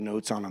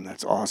notes on them.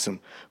 That's awesome.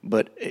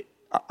 But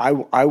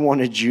I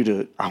wanted you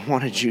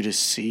to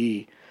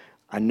see.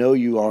 I know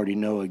you already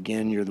know.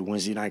 Again, you're the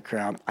Wednesday night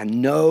crowd. I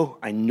know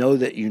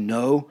that you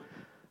know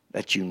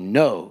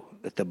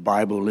that the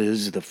Bible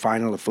is the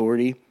final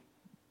authority.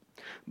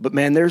 But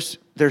man, there's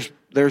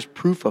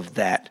proof of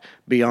that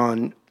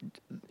beyond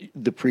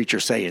the preacher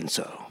saying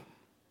so,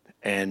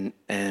 and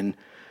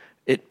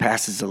it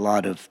passes a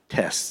lot of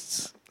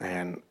tests.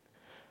 And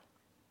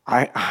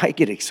I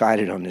get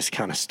excited on this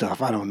kind of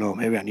stuff. I don't know,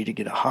 maybe I need to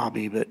get a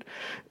hobby, but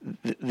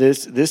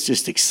this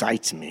just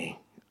excites me.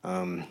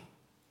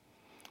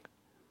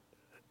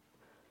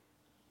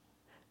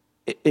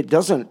 It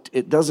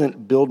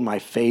doesn't build my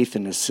faith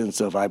in the sense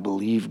of I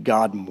believe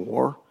God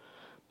more.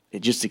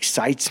 It just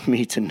excites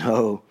me to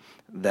know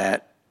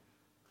that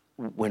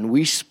when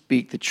we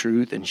speak the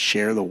truth and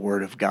share the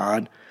word of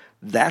God,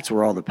 that's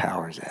where all the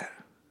power is at.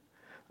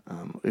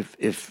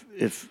 If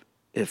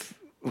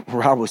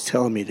Rob was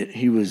telling me that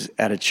he was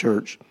at a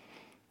church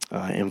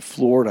in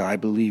Florida, I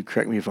believe,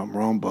 correct me if I'm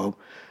wrong, Bo,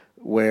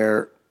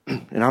 where,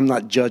 and I'm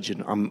not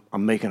judging,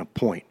 I'm making a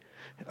point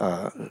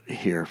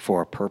here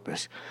for a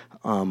purpose,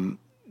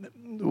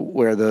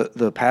 where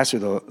the pastor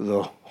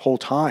the whole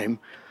time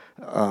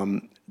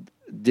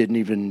didn't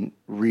even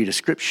read a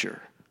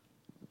scripture,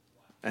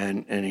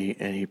 and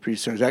he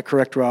preached. Is that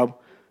correct, Rob?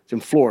 It's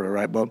in Florida,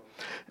 right, Bob?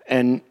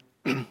 And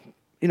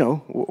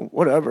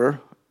whatever.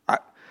 I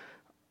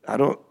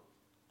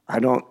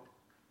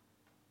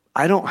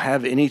don't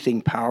have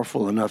anything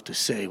powerful enough to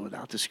say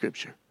without the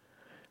scripture.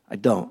 I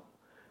don't.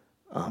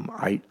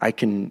 I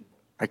can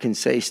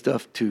say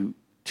stuff to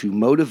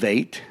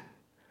motivate.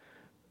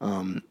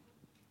 I'm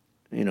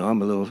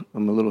a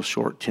little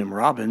short Tim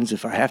Robbins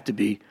if I have to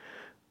be.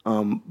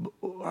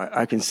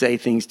 I can say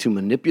things to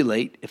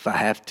manipulate if I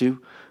have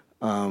to.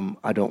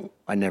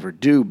 I never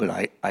do,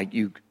 but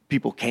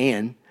people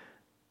can.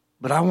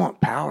 But I want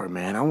power,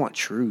 man. I want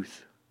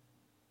truth.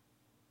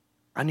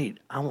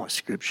 I want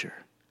scripture.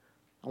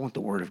 I want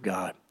the word of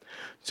God.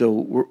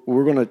 So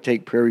we're going to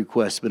take prayer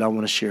requests, but I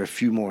want to share a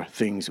few more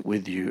things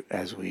with you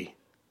as we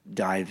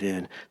dive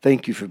in.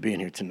 Thank you for being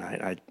here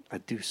tonight. I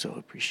do so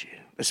appreciate it.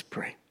 Let's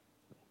pray.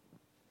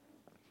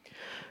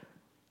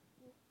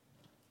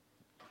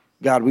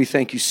 God, we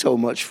thank you so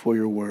much for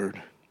your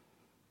word.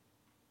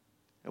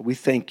 We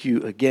thank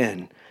you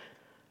again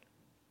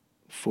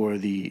for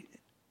the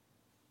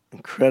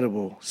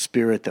incredible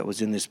spirit that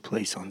was in this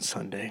place on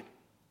Sunday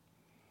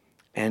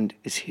and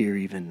is here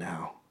even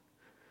now.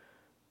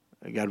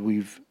 God,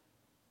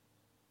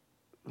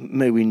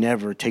 may we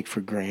never take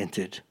for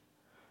granted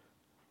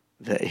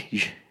that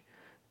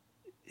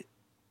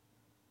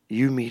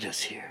you meet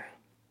us here.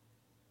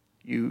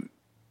 You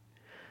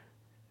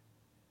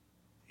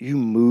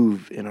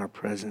move in our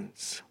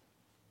presence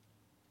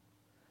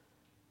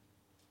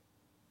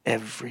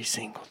every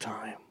single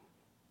time.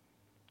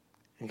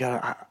 And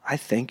God, I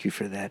thank you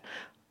for that.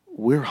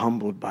 We're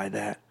humbled by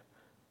that.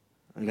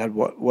 And God,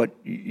 what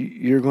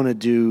you're going to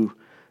do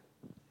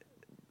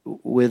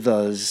with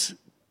us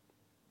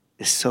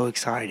is so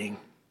exciting.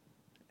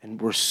 And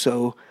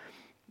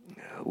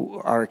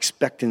our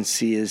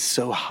expectancy is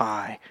so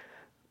high.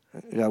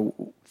 God,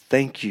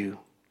 thank you.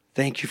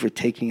 Thank you for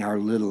taking our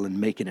little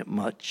and making it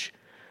much.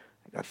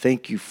 God,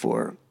 thank you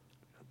for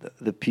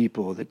the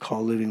people that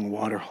call Living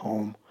Water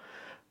home.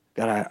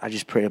 God, I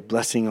just pray a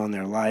blessing on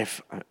their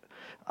life.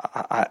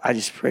 I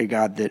just pray,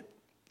 God, that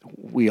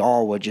we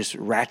all would just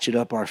ratchet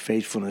up our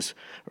faithfulness,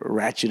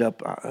 ratchet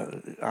up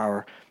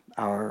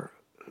our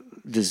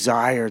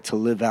desire to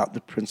live out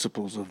the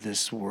principles of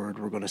this word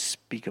we're going to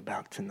speak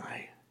about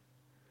tonight.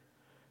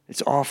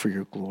 It's all for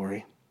your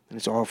glory, and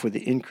it's all for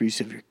the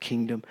increase of your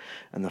kingdom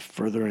and the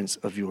furtherance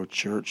of your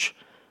church.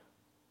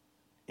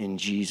 In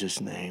Jesus'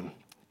 name,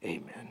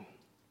 amen.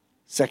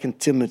 2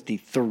 Timothy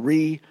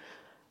 3,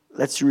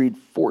 let's read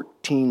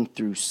 14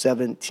 through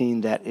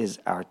 17. That is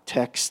our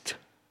text.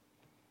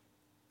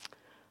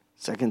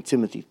 2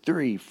 Timothy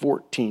 3,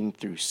 14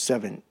 through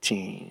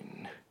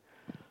 17.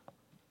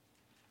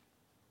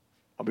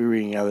 I'll be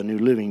reading out of the New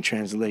Living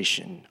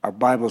Translation. Our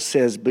Bible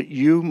says, "But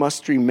you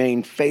must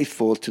remain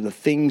faithful to the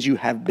things you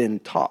have been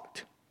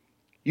taught.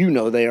 You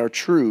know they are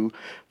true,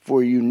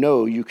 for you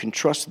know you can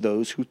trust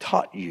those who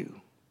taught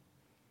you.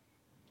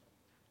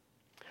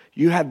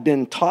 You have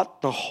been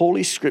taught the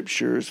Holy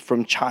Scriptures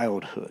from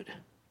childhood,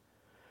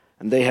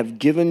 and they have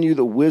given you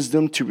the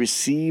wisdom to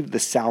receive the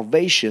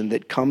salvation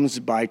that comes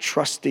by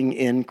trusting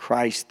in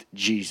Christ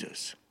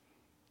Jesus.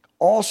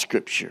 All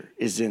Scripture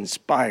is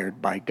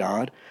inspired by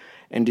God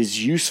and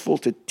is useful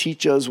to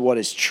teach us what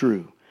is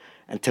true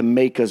and to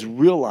make us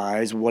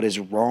realize what is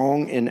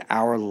wrong in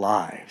our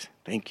lives."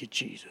 Thank you,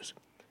 Jesus.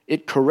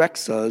 "It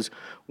corrects us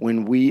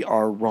when we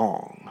are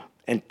wrong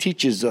and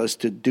teaches us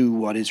to do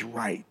what is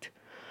right.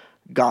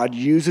 God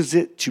uses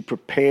it to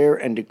prepare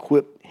and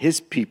equip his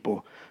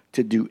people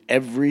to do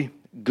every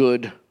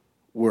good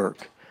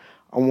work."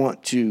 I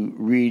want to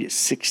read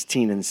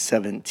 16 and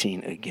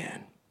 17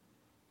 again.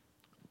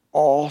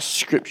 "All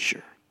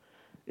Scripture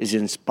is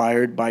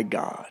inspired by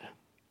God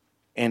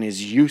and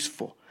is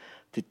useful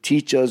to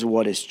teach us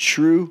what is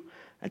true,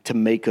 and to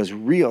make us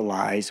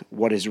realize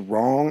what is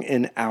wrong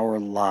in our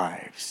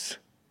lives.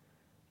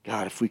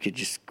 God, if we could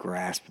just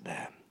grasp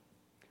that.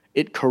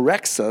 It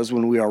corrects us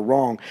when we are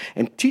wrong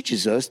and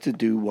teaches us to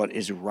do what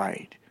is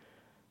right.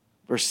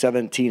 Verse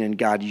 17, and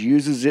God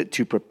uses it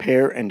to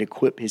prepare and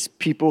equip his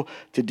people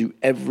to do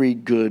every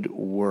good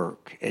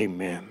work.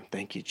 Amen.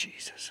 Thank you,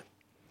 Jesus.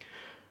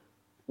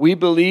 We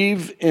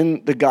believe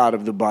in the God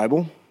of the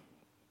Bible.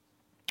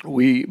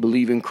 We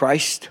believe in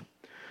Christ.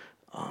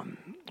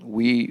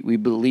 We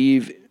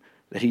believe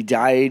that he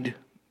died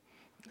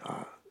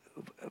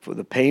for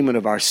the payment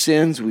of our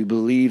sins. We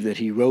believe that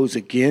he rose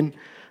again.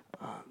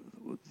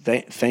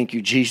 Thank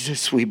you,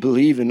 Jesus. We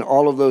believe in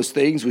all of those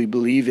things. We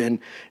believe in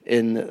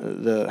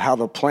how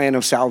the plan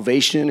of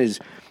salvation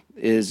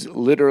is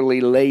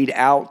literally laid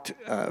out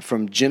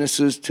from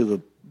Genesis to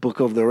the book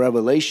of the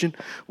Revelation.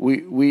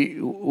 We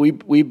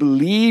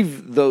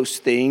believe those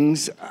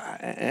things,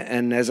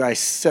 and as I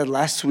said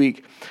last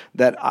week,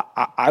 that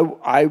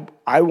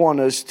I want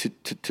us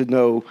to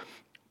know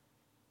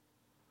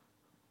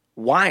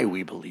why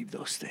we believe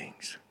those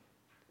things,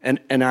 and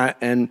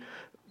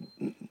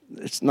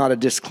it's not a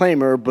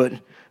disclaimer, but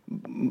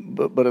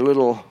a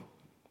little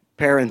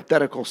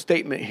parenthetical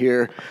statement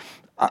here.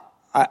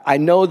 I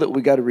know that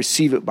we got to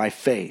receive it by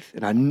faith,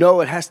 and I know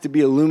it has to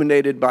be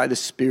illuminated by the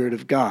Spirit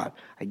of God.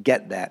 I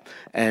get that,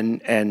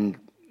 and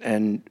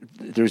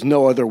there's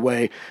no other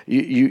way.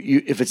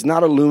 You if it's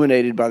not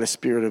illuminated by the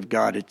Spirit of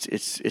God,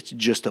 it's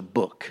just a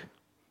book.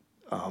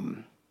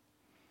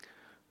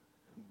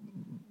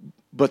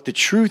 But the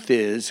truth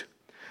is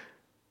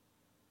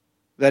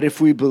that if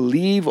we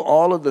believe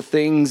all of the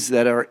things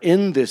that are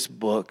in this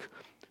book,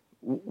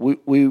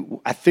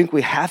 I think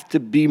we have to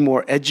be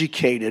more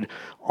educated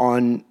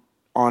on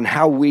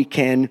how we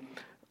can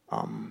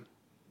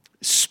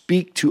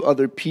speak to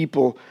other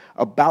people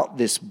about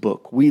this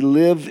book. We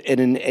live in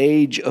an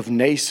age of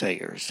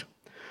naysayers.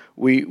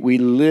 We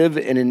live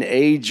in an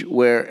age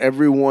where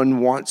everyone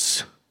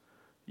wants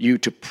you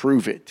to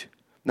prove it.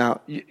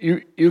 Now,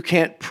 you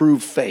can't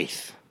prove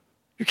faith.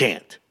 You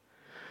can't.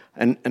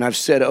 And I've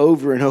said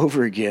over and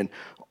over again,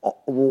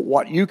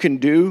 what you can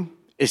do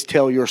is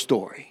tell your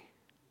story.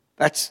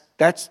 That's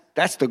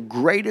the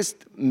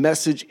greatest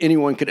message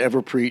anyone could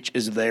ever preach,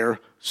 is their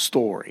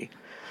story.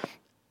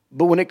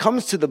 But when it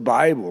comes to the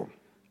Bible,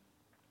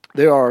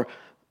 there are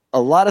a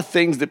lot of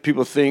things that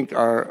people think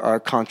are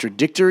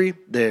contradictory.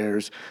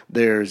 There's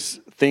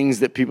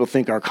things that people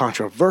think are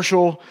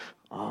controversial.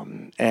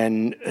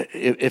 And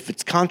if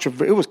it's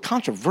it was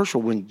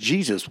controversial when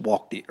Jesus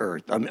walked the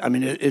earth. I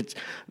mean, it's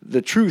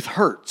the truth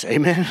hurts.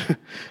 Amen.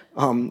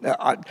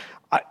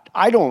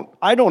 I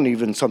don't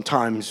even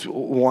sometimes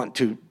want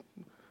to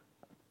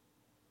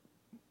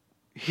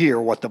hear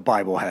what the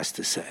Bible has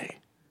to say,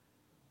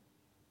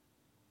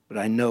 but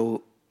I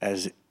know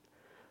as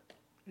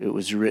it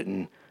was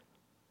written,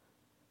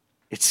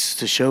 it's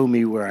to show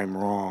me where I'm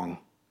wrong,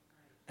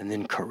 and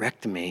then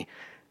correct me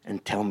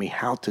and tell me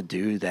how to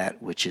do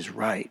that which is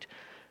right.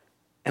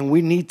 And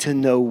we need to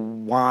know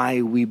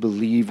why we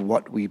believe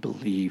what we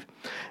believe.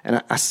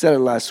 And I said it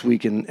last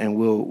week, and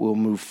we'll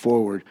move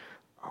forward.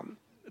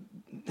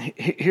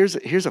 Here's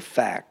a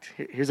fact.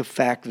 Here's a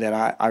fact that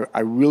I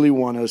really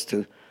want us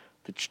to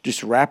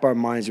just wrap our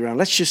minds around.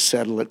 Let's just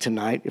settle it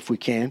tonight if we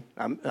can.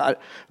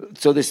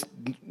 So this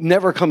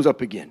never comes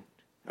up again.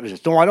 I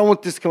don't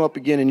want this to come up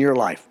again in your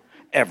life,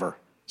 ever.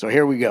 So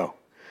here we go.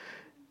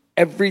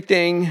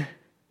 Everything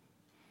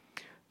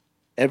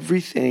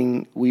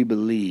we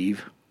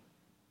believe,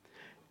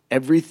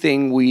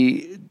 everything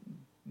we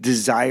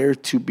desire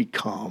to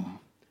become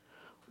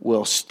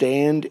will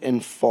stand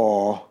and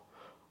fall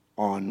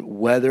on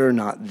whether or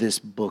not this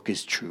book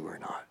is true or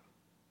not.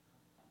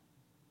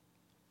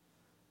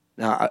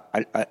 Now,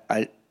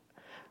 I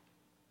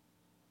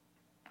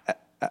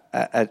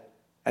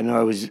know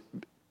I was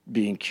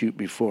being cute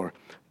before,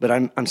 but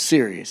I'm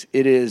serious.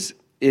 It is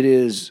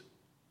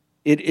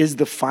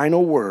the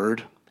final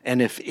word,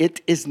 and if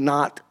it is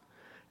not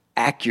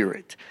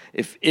accurate,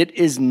 if it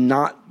is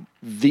not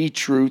the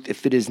truth,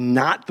 if it is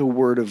not the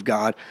word of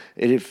God,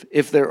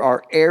 if there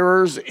are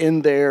errors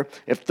in there,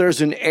 if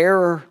there's an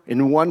error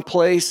in one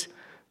place,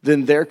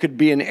 then there could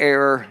be an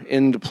error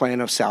in the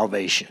plan of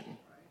salvation.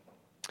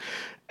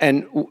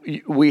 And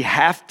we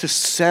have to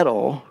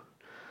settle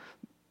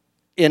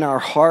in our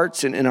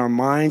hearts and in our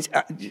minds.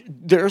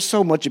 There's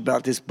so much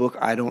about this book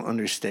I don't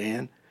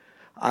understand.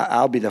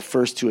 I'll be the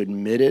first to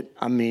admit it.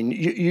 I mean,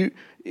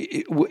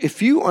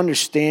 if you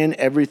understand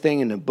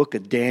everything in the book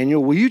of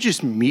Daniel, will you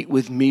just meet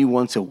with me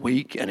once a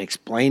week and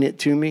explain it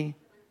to me?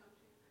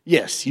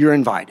 Yes, you're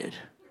invited.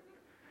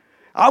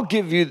 I'll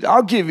give you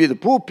the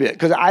pulpit,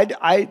 because I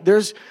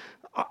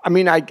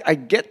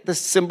get the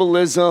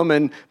symbolism,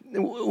 and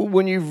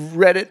when you've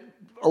read it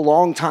a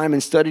long time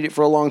and studied it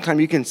for a long time,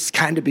 you can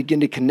kind of begin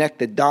to connect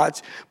the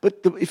dots. But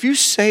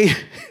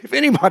if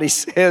anybody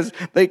says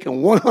they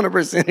can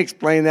 100%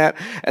 explain that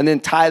and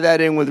then tie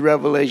that in with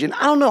Revelation,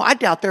 I don't know. I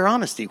doubt their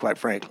honesty, quite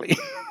frankly.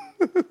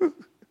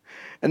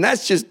 And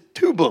that's just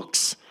 2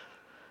 books.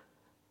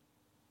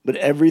 But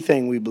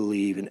everything we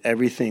believe and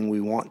everything we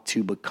want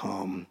to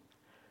become,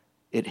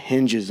 it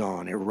hinges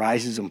on, it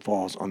rises and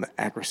falls on the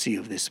accuracy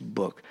of this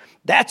book.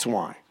 That's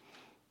why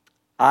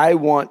I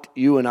want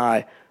you and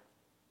I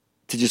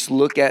to just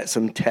look at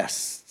some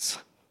tests.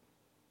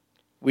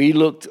 We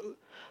looked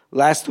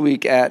last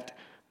week at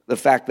the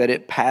fact that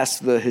it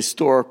passed the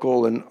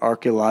historical and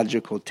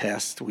archaeological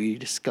test. We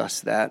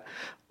discussed that.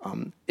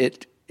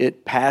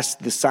 It passed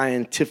the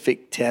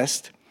scientific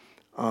test.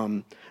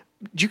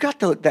 You got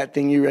that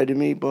thing you read to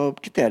me,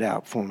 Bob? Get that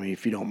out for me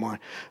if you don't mind.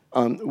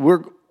 What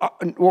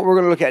we're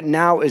going to look at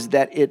now is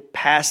that it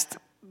passed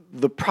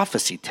the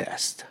prophecy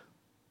test.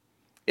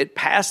 It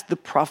passed the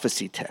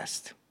prophecy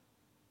test.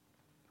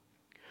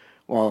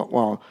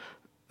 While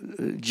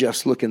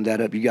Jeff's looking that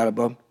up, you got it,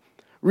 Bob?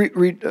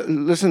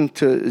 Listen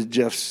to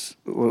Jeff's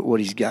what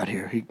he's got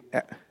here.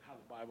 How the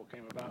Bible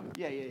came about.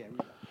 Yeah.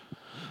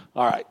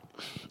 All right.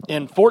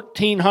 In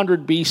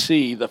 1400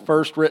 BC, the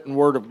first written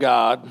word of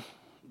God,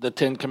 the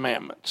Ten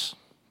Commandments.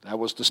 That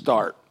was the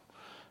start.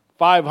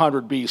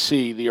 500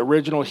 BC, the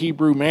original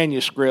Hebrew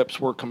manuscripts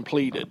were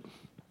completed.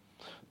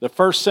 The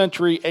first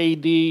century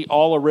AD,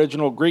 all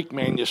original Greek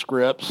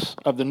manuscripts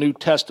of the New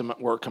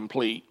Testament were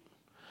complete.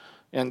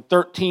 In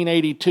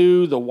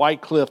 1382, the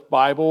Wycliffe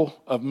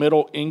Bible of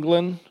Middle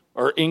England,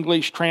 or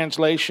English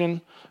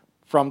translation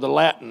from the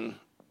Latin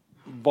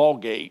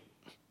Vulgate.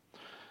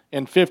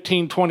 In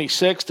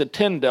 1526, the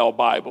Tyndale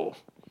Bible,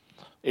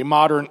 a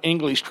modern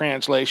English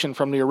translation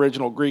from the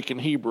original Greek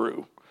and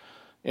Hebrew.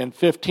 In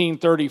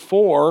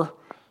 1534,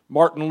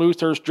 Martin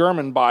Luther's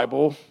German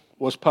Bible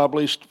was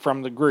published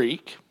from the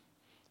Greek.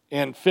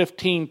 In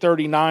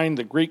 1539,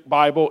 the Greek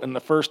Bible in the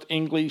first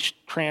English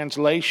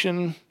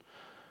translation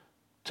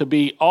to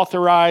be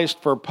authorized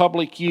for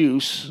public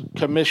use,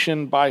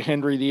 commissioned by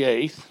Henry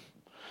VIII.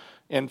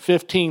 In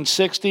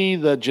 1560,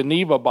 the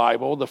Geneva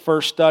Bible, the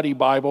first study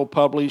Bible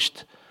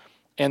published,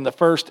 and the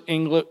first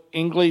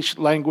English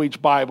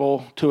language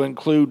Bible to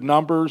include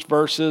numbers,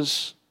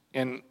 verses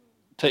to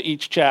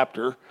each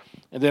chapter.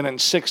 And then in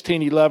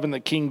 1611, the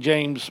King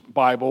James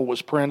Bible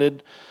was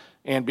printed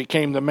and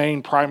became the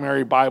main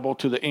primary Bible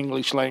to the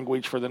English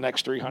language for the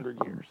next 300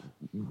 years.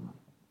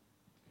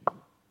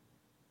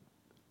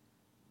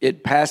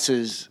 It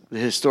passes the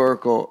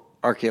historical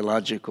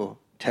archaeological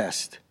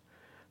test.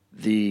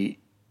 The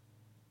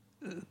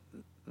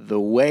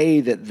way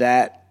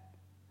that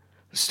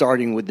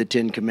starting with the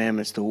Ten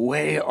Commandments, the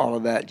way all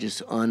of that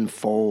just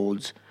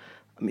unfolds.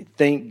 I mean,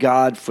 thank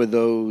God for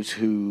those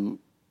who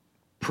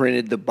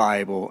printed the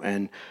Bible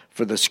and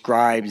for the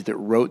scribes that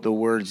wrote the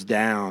words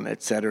down,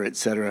 et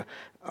cetera,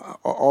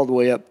 all the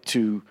way up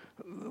to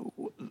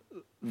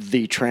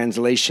the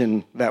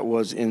translation that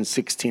was in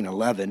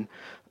 1611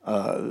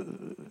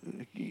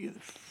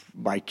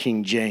 by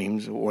King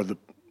James, or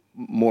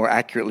more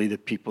accurately, the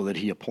people that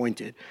he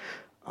appointed,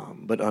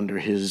 but under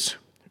his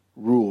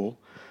rule.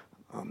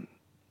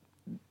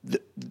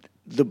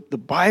 The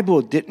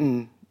Bible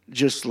didn't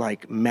just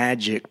like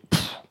magic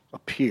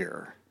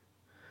appear.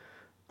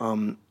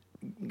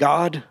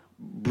 God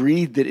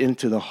breathed it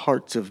into the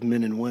hearts of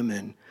men and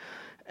women,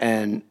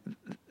 and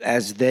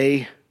as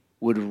they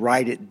would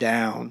write it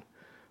down,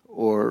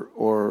 or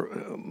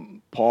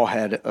Paul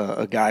had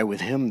a guy with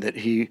him that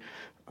he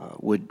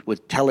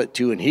would tell it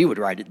to, and he would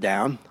write it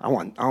down. I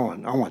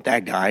want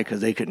that guy because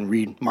they couldn't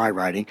read my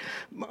writing.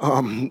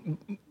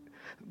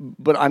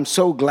 But I'm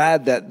so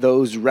glad that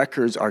those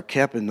records are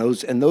kept, and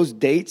those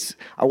dates.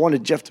 I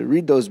wanted Jeff to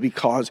read those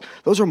because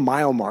those are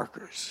mile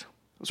markers.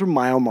 Those are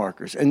mile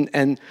markers,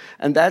 and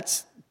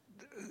that's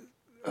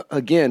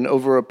again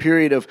over a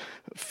period of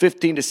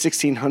 15 to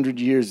 1600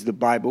 years. The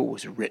Bible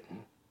was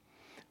written,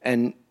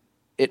 and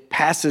it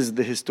passes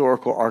the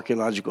historical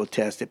archaeological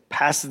test. It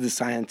passes the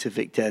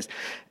scientific test,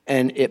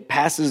 and it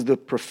passes the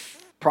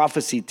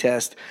prophecy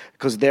test,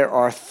 because there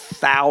are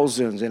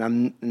thousands, and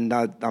I'm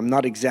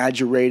not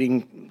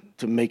exaggerating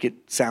to make it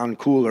sound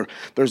cooler.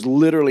 There's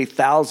literally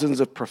thousands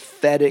of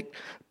prophetic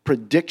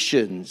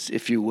predictions,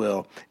 if you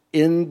will,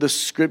 in the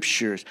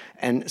scriptures,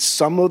 and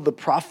some of the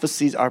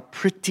prophecies are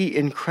pretty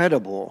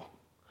incredible.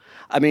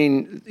 I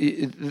mean,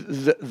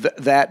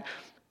 that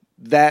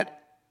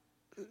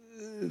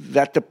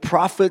the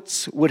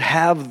prophets would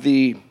have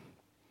the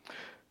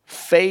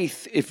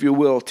faith, if you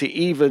will, to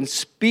even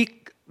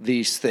speak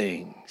these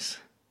things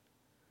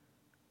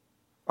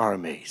are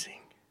amazing.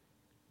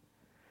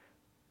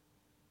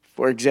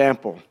 For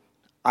example,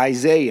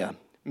 Isaiah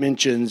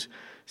mentions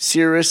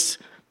Cyrus,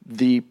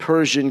 the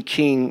Persian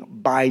king,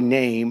 by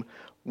name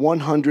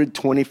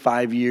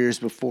 125 years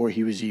before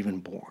he was even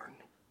born.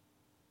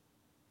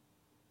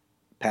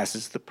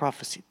 Passes the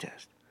prophecy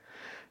test.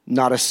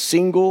 Not a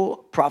single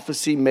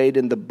prophecy made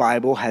in the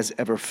Bible has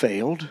ever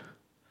failed.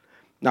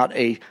 Not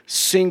a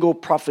single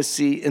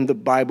prophecy in the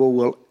Bible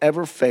will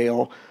ever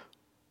fail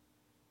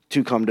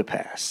to come to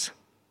pass.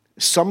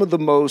 Some of the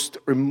most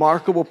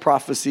remarkable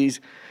prophecies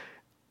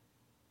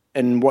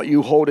and what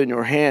you hold in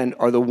your hand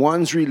are the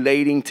ones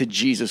relating to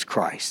Jesus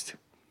Christ.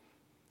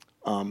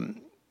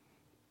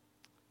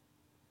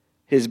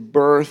 His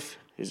birth,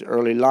 his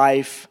early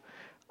life,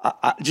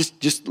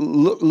 Just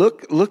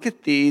look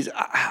at these.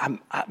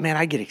 Man,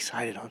 I get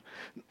excited on.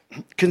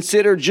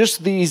 Consider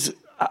just these.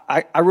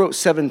 I wrote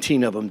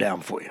 17 of them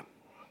down for you.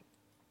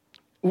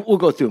 We'll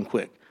go through them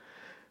quick.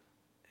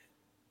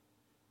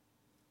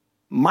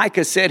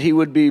 Micah said he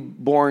would be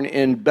born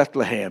in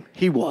Bethlehem.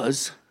 He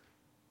was.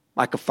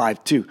 Micah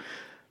 5:2.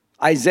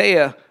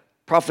 Isaiah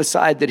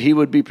prophesied that he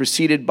would be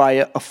preceded by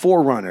a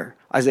forerunner.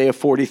 Isaiah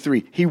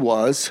 43. He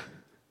was.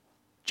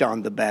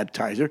 John the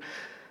Baptizer.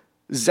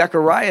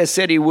 Zechariah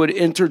said he would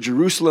enter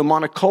Jerusalem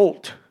on a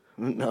colt.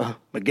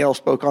 Miguel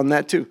spoke on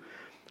that too.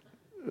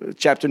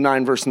 Chapter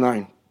 9, verse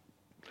 9.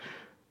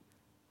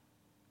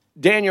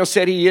 Daniel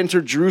said he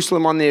entered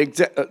Jerusalem on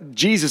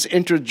Jesus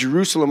entered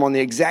Jerusalem on the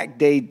exact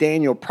day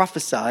Daniel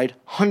prophesied,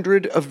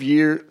 100 of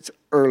years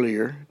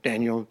earlier,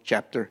 Daniel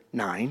chapter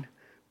 9.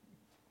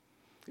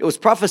 It was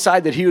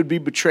prophesied that he would be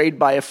betrayed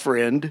by a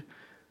friend.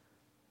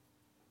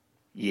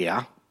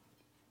 Yeah,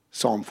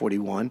 Psalm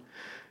 41. It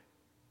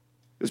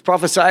was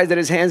prophesied that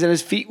his hands and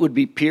his feet would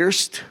be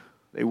pierced.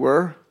 They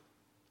were.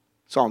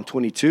 Psalm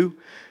 22.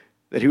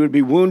 That he would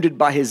be wounded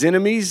by his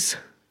enemies.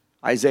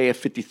 Isaiah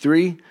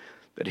 53.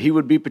 That he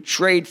would be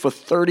betrayed for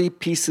 30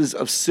 pieces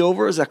of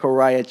silver.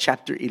 Zechariah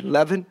chapter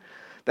 11.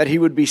 That he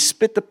would be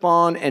spit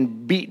upon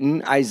and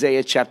beaten.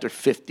 Isaiah chapter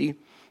 50.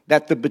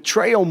 That the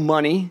betrayal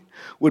money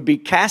would be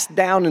cast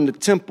down in the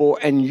temple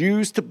and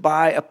used to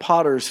buy a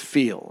potter's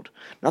field.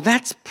 Now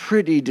that's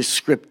pretty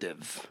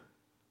descriptive.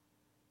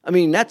 I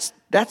mean, that's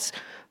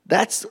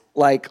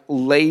like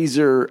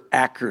laser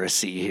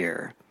accuracy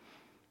here.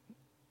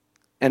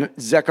 And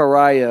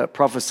Zechariah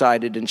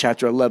prophesied it in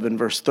chapter 11,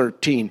 verse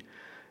 13.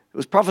 It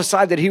was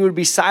prophesied that he would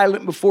be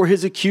silent before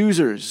his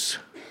accusers.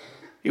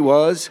 He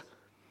was.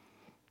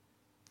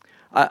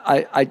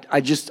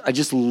 I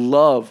just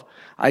love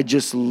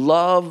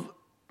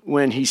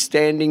when he's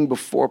standing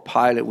before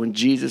Pilate, when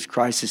Jesus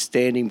Christ is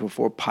standing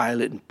before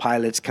Pilate, and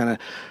Pilate's kind of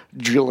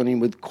drilling him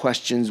with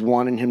questions,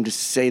 wanting him to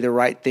say the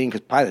right thing,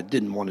 because Pilate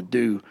didn't want to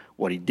do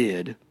what he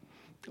did.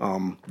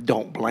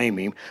 Don't blame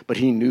him, but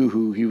he knew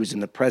who he was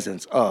in the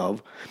presence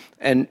of.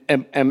 And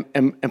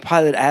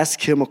Pilate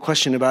asked him a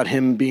question about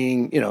him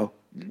being,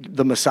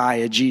 the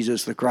Messiah,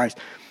 Jesus the Christ.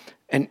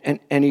 And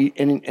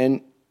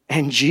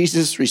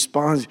Jesus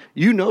responds,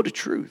 "You know the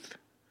truth.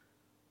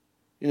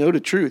 You know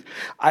the truth."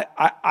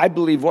 I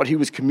believe what he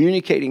was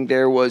communicating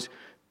there was,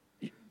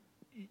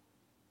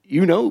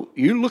 you're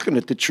looking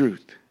at the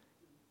truth.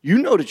 You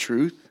know the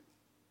truth.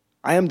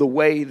 I am the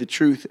way, the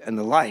truth, and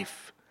the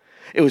life.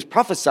 It was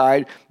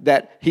prophesied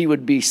that he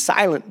would be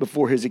silent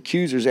before his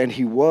accusers, and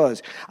he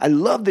was. I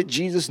love that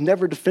Jesus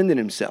never defended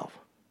himself.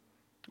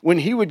 When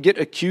he would get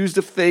accused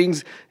of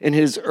things in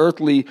his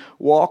earthly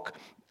walk,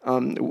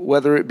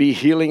 whether it be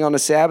healing on the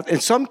Sabbath,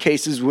 in some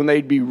cases when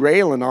they'd be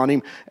railing on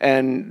him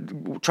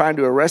and trying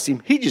to arrest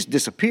him, he'd just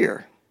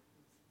disappear.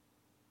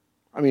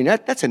 I mean,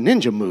 that's a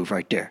ninja move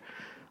right there.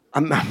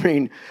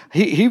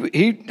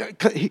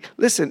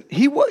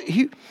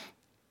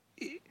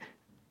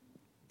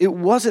 It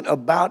wasn't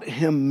about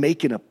him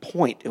making a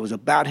point. It was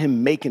about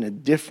him making a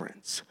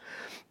difference.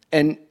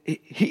 And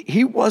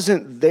he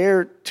wasn't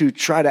there to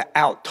try to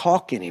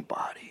out-talk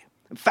anybody.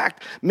 In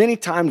fact, many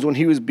times when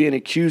he was being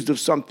accused of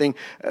something,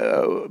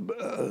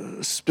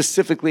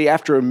 specifically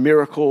after a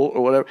miracle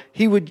or whatever,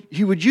 he would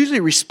usually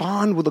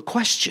respond with a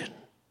question.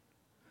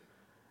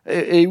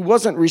 He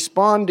wasn't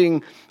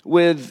responding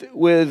with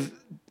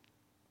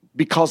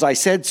because I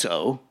said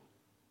so.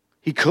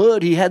 He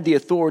had the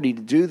authority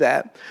to do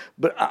that.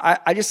 But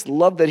I just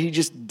love that he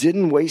just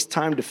didn't waste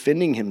time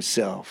defending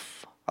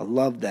himself. I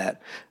love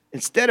that.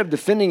 Instead of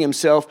defending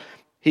himself,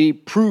 he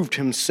proved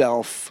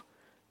himself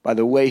by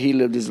the way he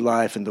lived his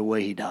life and the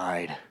way he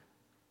died.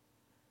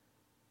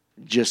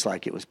 Just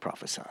like it was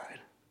prophesied.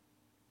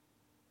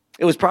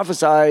 It was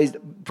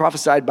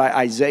prophesied by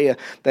Isaiah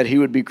that he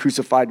would be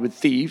crucified with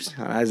thieves,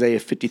 Isaiah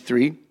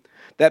 53.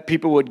 That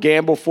people would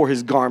gamble for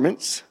his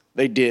garments.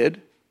 They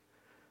did.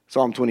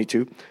 Psalm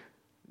 22.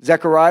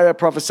 Zechariah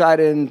prophesied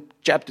in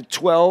chapter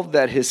 12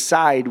 that his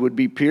side would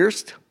be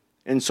pierced.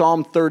 In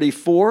Psalm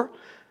 34,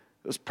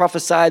 it was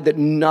prophesied that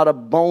not a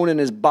bone in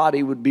his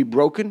body would be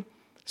broken.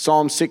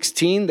 Psalm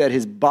 16, that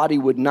his body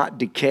would not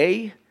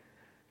decay.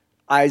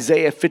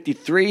 Isaiah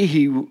 53,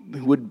 he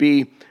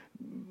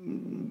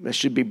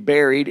should be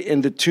buried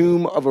in the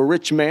tomb of a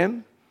rich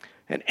man.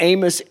 And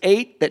Amos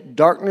 8, that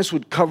darkness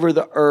would cover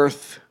the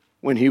earth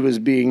when he was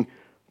being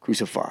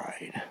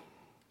crucified.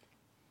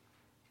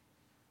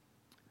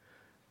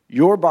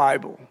 Your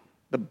Bible,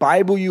 the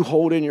Bible you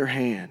hold in your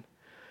hand,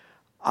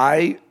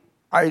 I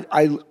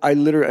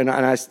literally, and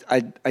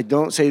I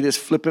don't say this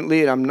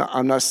flippantly, and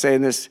I'm not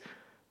saying this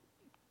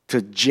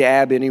to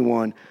jab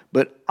anyone,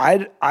 but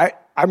I'm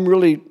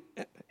really,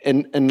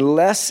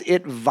 unless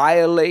it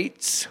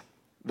violates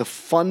the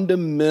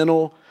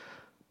fundamental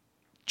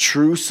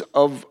truths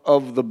of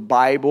the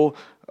Bible,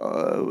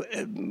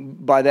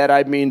 by that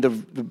I mean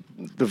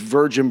the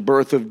virgin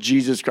birth of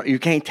Jesus Christ. You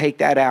can't take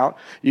that out.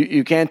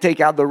 You can't take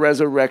out the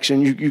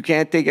resurrection. You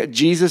can't take it.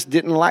 Jesus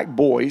didn't like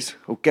boys,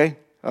 okay?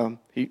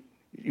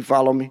 You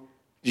follow me?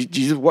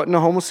 Jesus wasn't a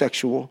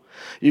homosexual.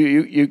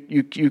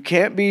 You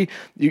can't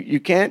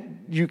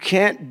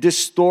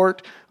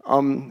distort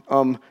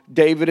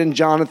David and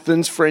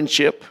Jonathan's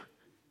friendship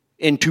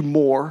into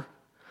more.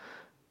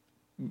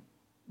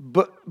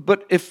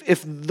 But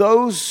if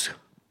those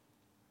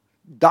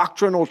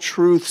doctrinal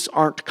truths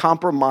aren't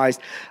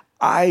compromised,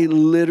 I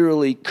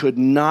literally could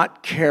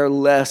not care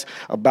less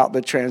about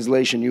the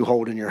translation you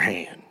hold in your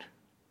hand.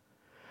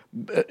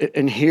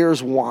 And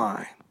here's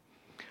why.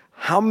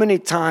 How many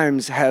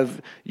times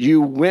have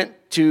you went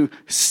to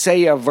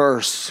say a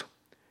verse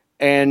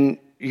and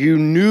you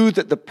knew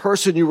that the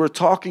person you were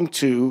talking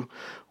to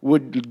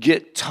would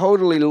get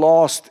totally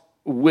lost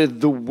with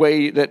the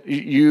way that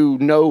you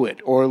know it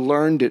or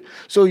learned it?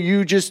 So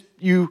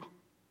you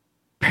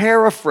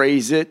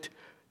paraphrase it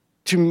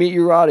to meet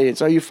your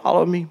audience. Are you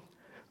following me?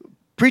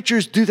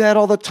 Preachers do that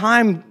all the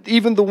time,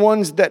 even the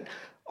ones that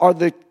are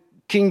the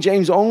King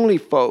James only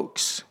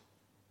folks.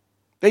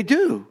 They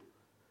do.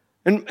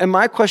 And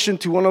my question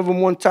to one of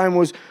them one time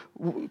was,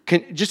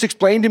 just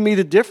explain to me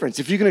the difference.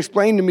 If you can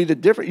explain to me the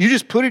difference, you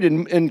just put it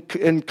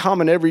in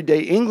common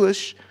everyday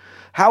English.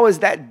 How is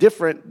that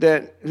different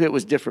than it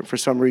was different for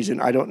some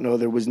reason? I don't know.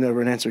 There was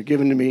never an answer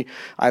given to me.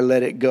 I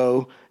let it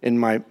go. In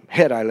my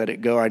head, I let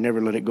it go. I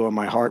never let it go in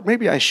my heart.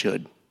 Maybe I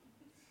should.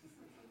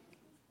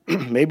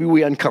 Maybe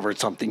we uncovered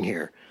something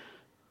here.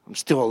 I'm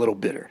still a little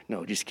bitter.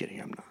 No, just kidding.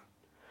 I'm not.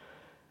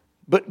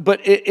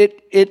 But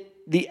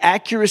the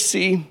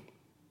accuracy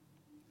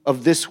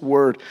of this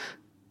word,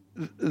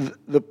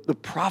 the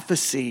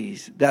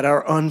prophecies that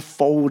are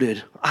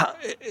unfolded,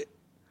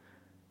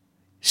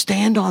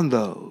 stand on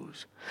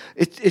those.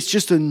 It's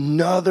just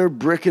another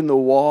brick in the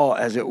wall,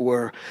 as it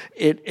were,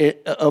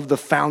 of the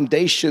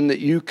foundation that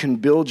you can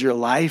build your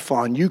life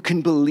on. You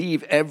can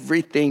believe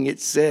everything it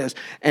says.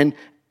 And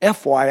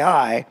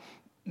FYI,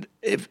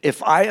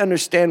 if I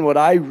understand what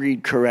I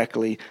read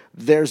correctly,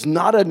 there's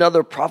not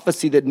another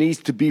prophecy that needs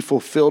to be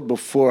fulfilled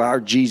before our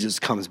Jesus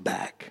comes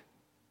back.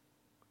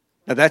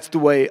 Now, that's the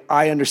way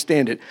I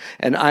understand it.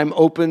 And I'm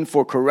open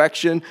for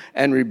correction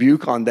and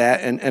rebuke on that.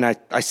 And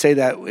I say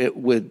that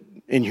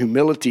in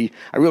humility.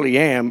 I really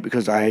am,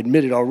 because I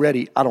admit it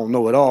already. I don't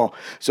know it all.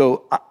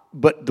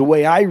 But the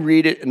way I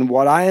read it and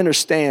what I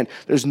understand,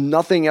 there's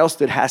nothing else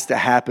that has to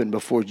happen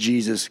before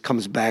Jesus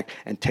comes back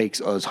and takes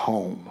us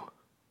home.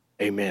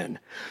 Amen.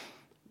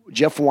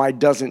 Jeff, why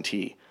doesn't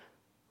he?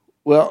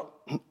 Well,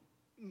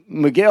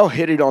 Miguel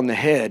hit it on the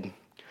head.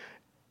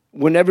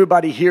 When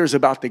everybody hears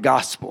about the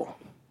gospel,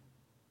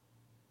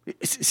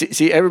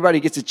 see, everybody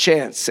gets a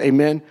chance.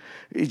 Amen.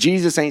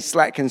 Jesus ain't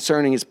slack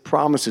concerning his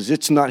promises.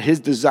 It's not his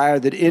desire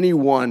that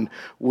anyone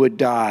would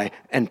die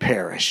and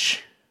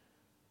perish.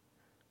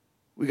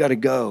 We got to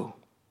go.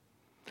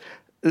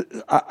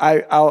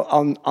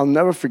 I'll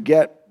never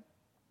forget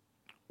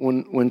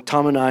when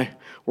Tom and I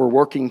were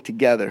working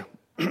together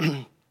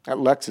at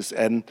Lexus,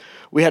 and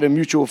we had a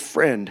mutual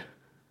friend.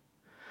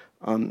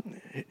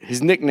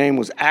 His nickname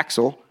was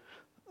Axel.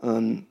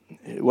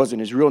 It wasn't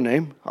his real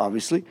name,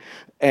 obviously.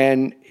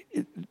 And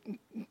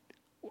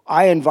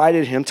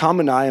Tom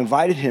and I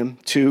invited him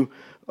to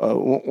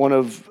one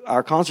of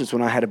our concerts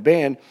when I had a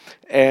band,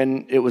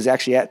 and it was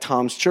actually at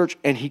Tom's church,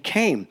 and he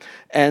came.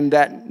 And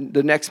that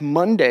the next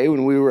Monday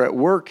when we were at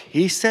work,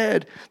 he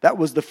said that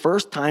was the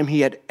first time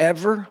he had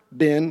ever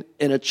been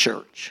in a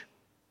church.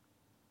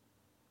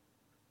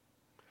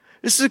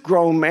 This is a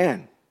grown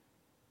man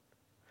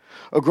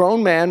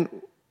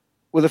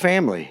with a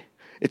family.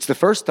 It's the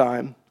first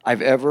time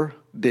I've ever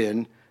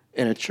been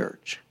in a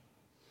church.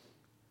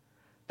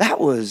 That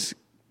was,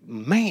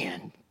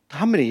 man,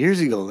 how many years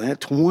ago, man?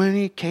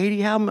 20, Katie,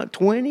 how much?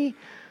 20?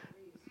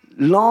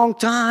 Long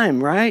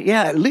time, right?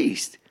 Yeah, at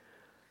least.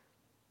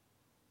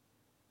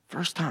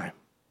 First time.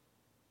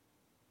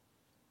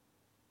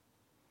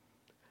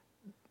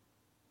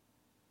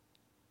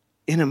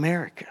 In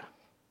America.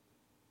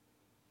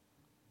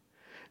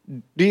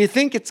 Do you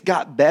think it's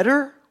got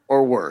better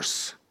or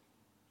worse?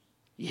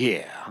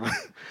 Yeah.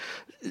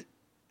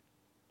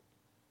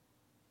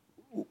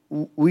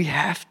 We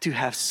have to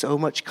have so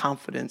much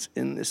confidence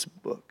in this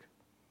book.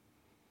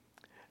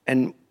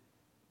 And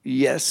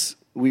yes,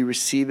 we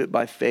receive it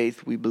by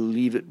faith. We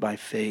believe it by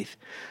faith.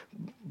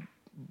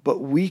 But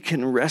we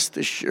can rest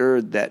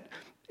assured that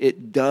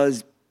it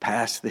does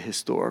pass the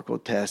historical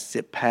tests.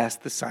 It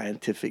passed the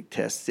scientific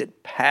tests.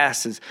 It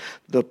passes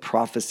the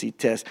prophecy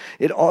test.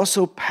 It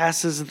also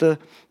passes the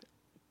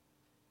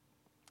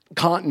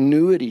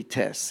continuity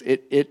tests.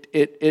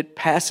 It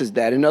passes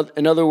that.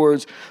 In other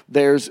words,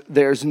 it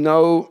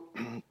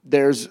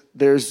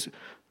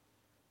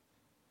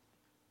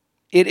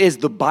is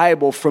the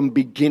Bible from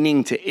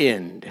beginning to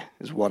end,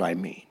 is what I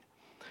mean.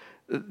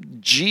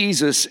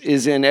 Jesus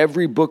is in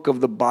every book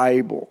of the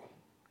Bible.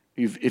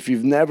 If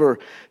you've never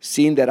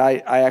seen that,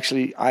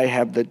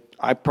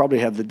 I probably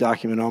have the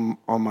document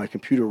on my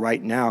computer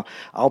right now.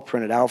 I'll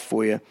print it out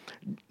for you.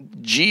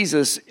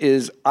 Jesus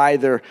is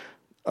either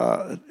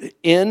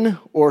in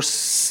or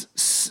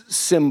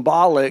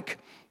symbolic,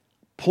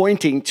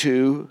 pointing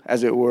to,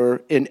 as it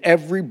were, in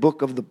every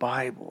book of the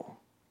Bible.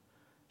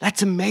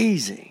 That's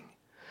amazing.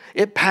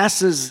 It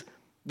passes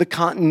the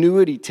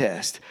continuity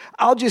test.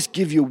 I'll just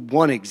give you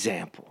one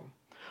example.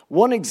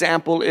 One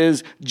example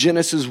is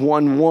Genesis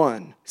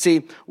 1:1.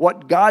 See,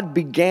 what God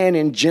began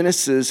in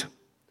Genesis,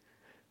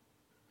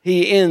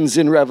 he ends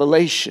in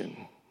Revelation.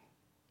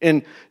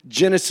 In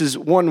Genesis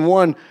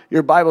 1:1,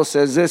 your Bible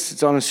says this,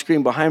 it's on the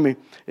screen behind me.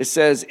 It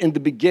says, in the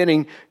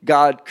beginning,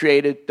 God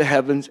created the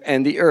heavens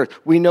and the earth.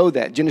 We know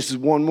that, Genesis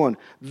 1:1.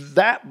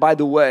 That, by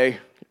the way,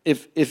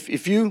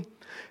 if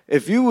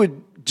you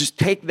would just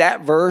take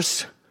that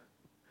verse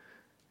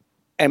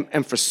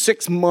and for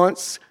 6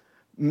 months,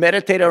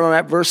 meditated on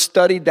that verse,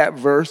 studied that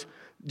verse,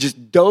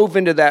 just dove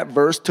into that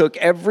verse, took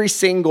every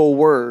single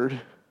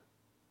word,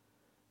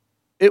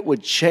 it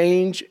would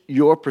change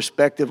your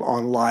perspective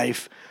on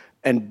life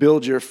and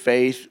build your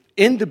faith.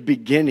 In the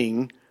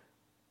beginning,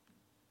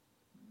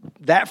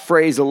 that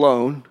phrase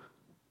alone,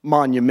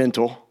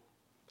 monumental,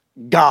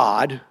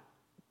 God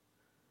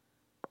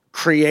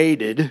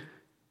created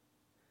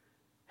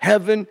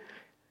heaven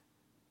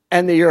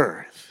and the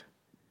earth.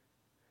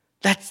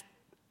 That's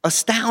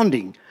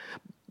astounding.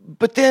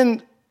 But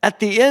then at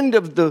the end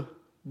of the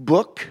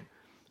book,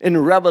 in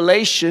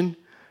Revelation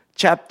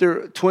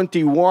chapter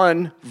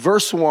 21,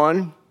 verse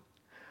 1,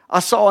 I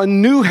saw a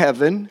new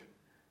heaven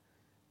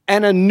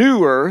and a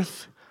new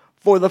earth,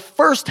 for the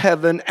first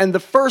heaven and the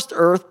first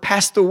earth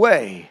passed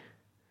away.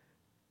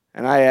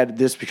 And I added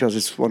this because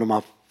it's one of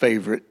my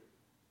favorite.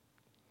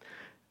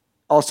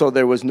 Also,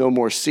 there was no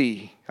more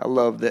sea. I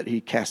love that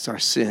he casts our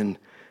sin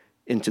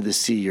into the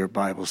sea, your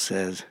Bible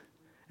says,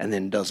 and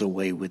then does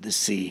away with the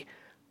sea.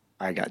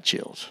 I got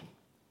chills.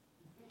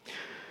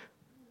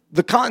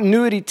 The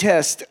continuity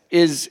test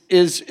is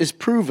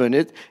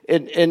proven.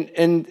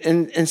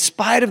 In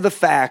spite of the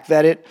fact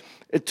that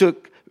it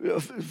took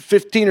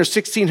 15 or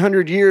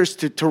 1600 years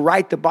to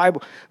write the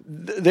Bible,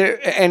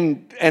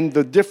 and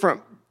the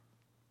different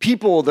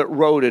people that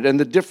wrote it, and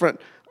the different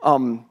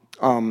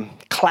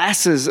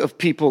classes of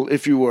people,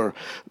 if you were,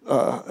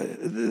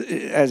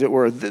 as it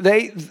were,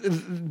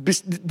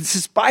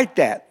 despite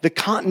that, the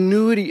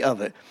continuity of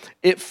it,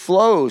 it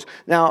flows.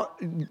 Now,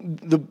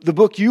 the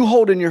book you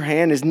hold in your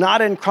hand is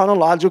not in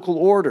chronological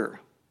order.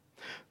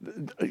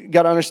 You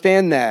got to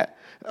understand that.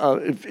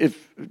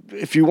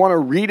 If you want to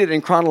read it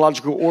in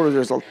chronological order,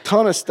 there's a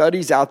ton of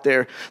studies out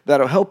there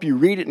that'll help you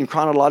read it in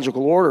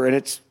chronological order, and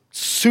it's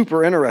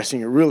super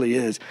interesting. It really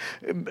is.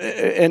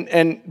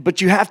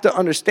 But you have to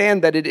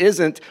understand that it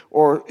isn't,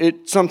 or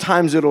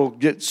sometimes it'll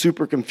get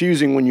super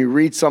confusing when you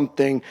read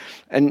something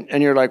and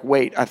you're like,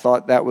 wait, I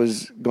thought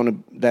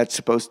that's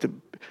supposed to.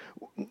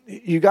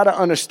 You got to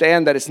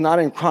understand that it's not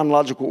in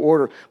chronological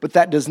order, but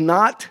that does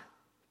not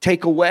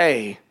take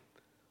away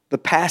the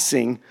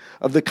passing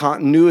of the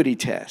continuity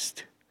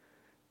test.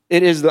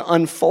 It is the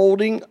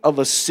unfolding of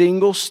a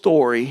single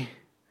story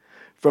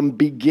from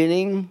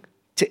beginning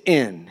to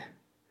end.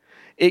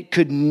 It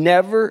could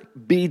never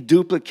be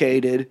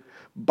duplicated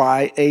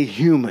by a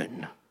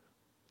human.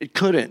 It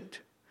couldn't.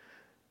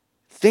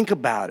 Think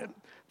about it.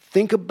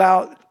 Think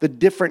about the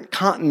different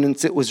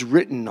continents it was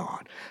written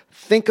on.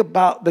 Think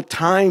about the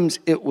times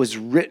it was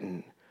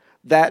written,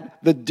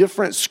 that the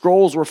different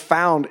scrolls were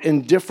found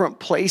in different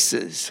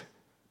places.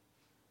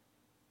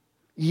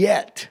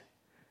 Yet,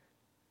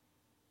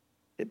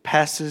 it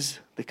passes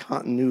the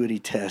continuity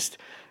test.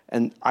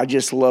 And I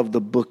just love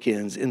the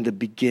bookends. In the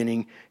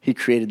beginning, he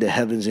created the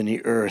heavens and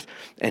the earth.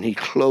 And he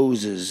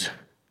closes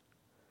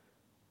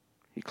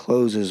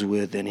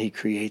with, and he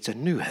creates a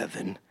new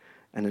heaven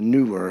and a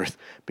new earth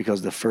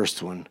because the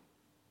first one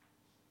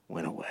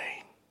went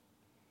away.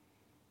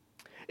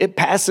 It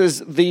passes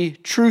the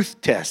truth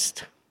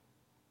test.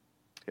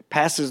 It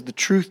passes the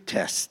truth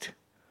test.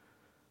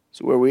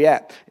 So where are we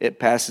at? It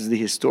passes the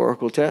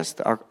historical test,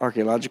 the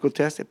archaeological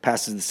test. It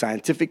passes the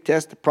scientific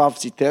test, the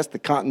prophecy test, the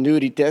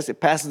continuity test.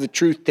 It passes the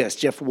truth test.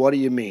 Jeff, what do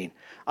you mean?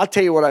 I'll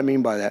tell you what I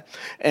mean by that.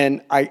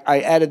 And I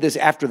added this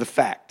after the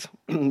fact,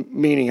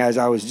 meaning as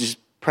I was just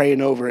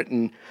praying over it,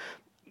 and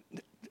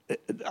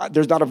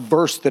there's not a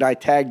verse that I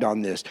tagged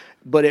on this,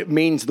 but it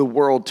means the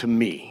world to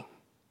me.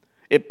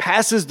 It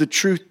passes the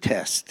truth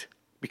test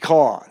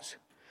because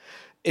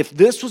if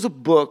this was a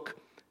book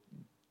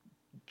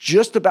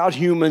just about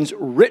humans,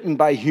 written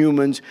by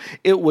humans,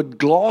 it would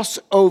gloss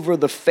over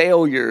the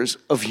failures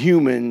of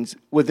humans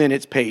within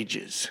its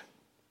pages.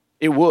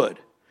 It would.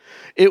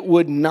 It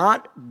would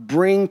not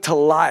bring to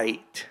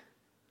light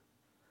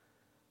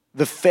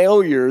the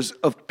failures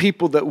of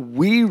people that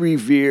we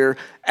revere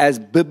as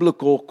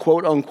biblical,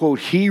 quote unquote,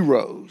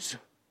 heroes.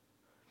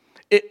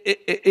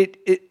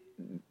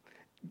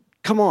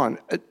 Come on,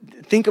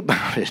 think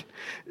about it.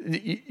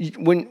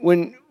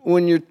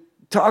 When you're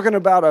talking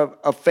about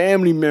a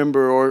family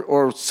member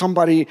or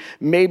somebody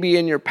maybe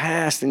in your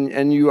past,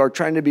 and you are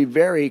trying to be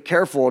very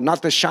careful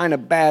not to shine a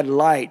bad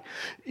light.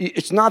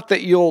 It's not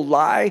that you'll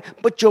lie,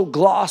 but you'll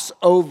gloss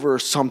over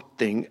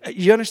something.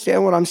 You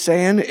understand what I'm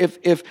saying?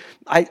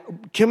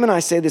 Kim and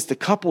I say this to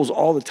couples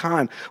all the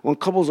time. When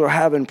couples are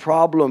having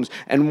problems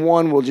and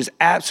one will just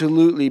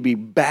absolutely be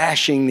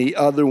bashing the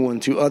other one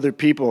to other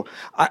people,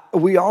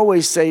 we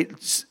always say,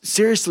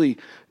 seriously,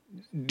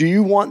 Do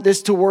you want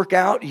this to work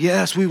out?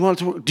 Yes, we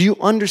want it to work. Do you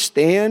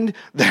understand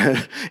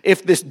that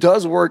if this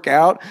does work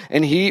out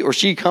and he or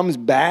she comes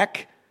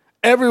back,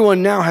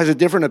 everyone now has a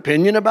different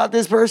opinion about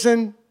this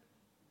person?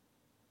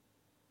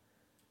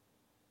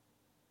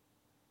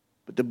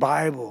 But the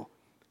Bible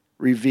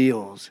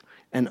reveals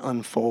and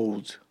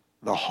unfolds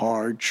the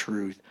hard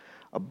truth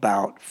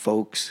about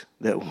folks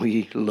that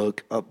we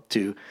look up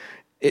to.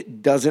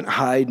 It doesn't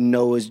hide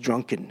Noah's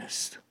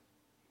drunkenness.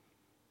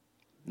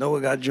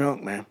 Noah got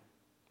drunk, man.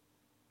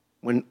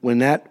 When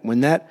that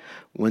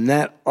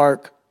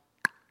ark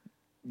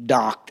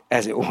docked,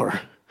 as it were,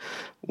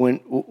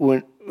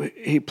 when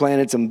he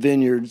planted some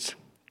vineyards,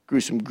 grew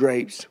some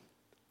grapes,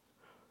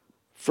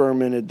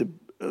 fermented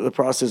the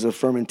process of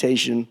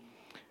fermentation,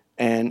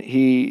 and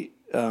he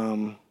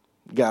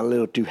got a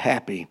little too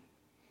happy,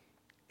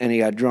 and he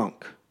got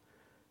drunk.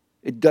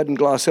 It doesn't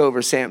gloss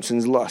over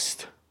Samson's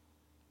lust.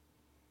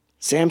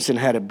 Samson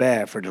had it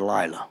bad for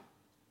Delilah,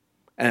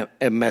 and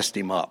it messed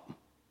him up.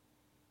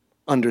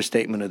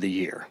 Understatement of the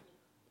year.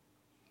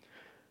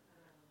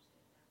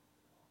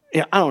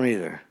 Yeah, I don't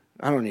either.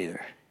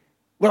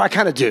 Well, I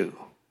kind of do.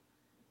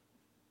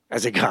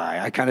 As a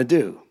guy, I kind of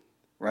do,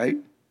 right?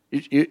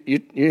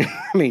 I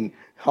mean,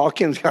 all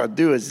Kim's got to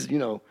do is,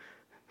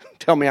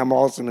 tell me I'm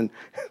awesome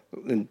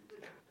and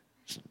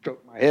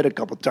stroke my head a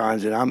couple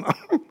times, and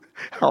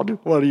I'll do.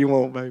 What do you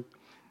want, babe?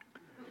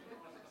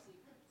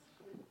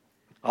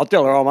 I'll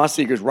tell her all my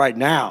secrets right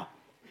now.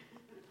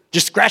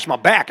 Just scratch my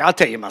back. I'll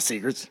tell you my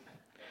secrets.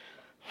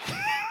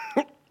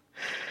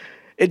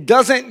 It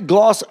doesn't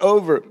gloss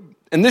over.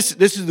 And this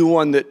is the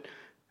one that,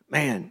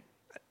 man,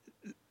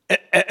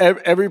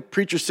 every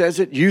preacher says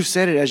it. You've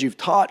said it as you've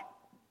taught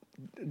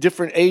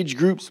different age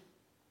groups.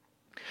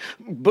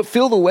 But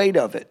feel the weight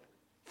of it.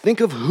 Think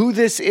of who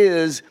this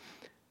is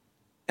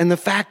and the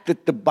fact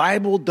that the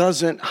Bible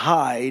doesn't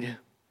hide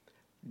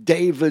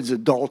David's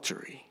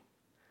adultery.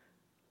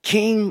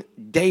 King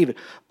David,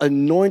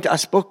 anointed. I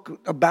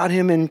spoke about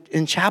him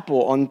in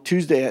chapel on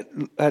Tuesday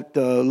at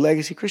the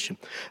Legacy Christian.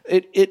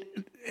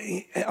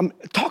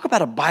 Talk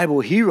about a Bible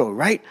hero,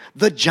 right?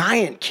 The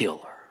giant killer.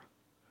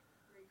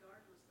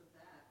 Regardless of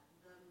that,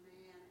 the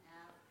man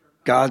after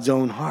God's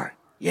own heart.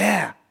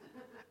 Yeah,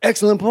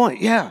 excellent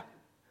point. Yeah,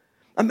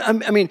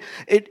 I mean,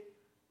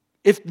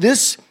 if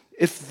this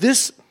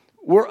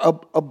were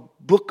a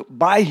book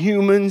by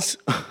humans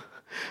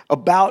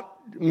about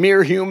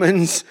mere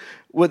humans,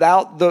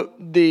 without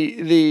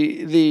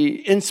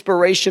the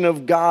inspiration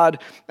of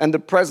God and the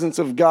presence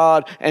of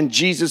God and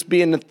Jesus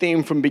being the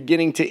theme from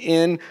beginning to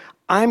end,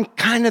 I'm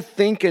kind of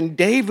thinking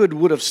David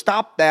would have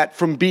stopped that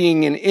from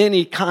being in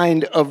any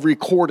kind of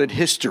recorded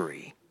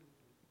history.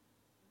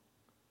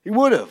 He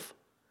would have.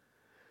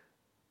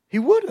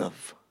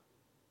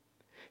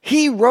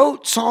 He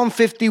wrote Psalm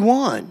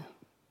 51.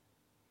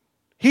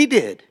 He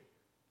did.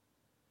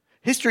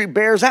 History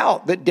bears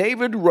out that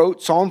David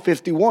wrote Psalm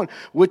 51,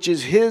 which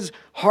is his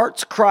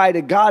heart's cry to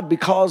God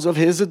because of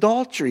his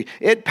adultery.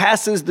 It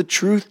passes the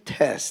truth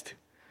test.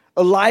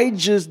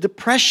 Elijah's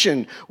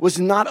depression was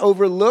not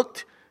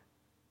overlooked,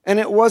 and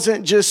it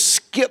wasn't just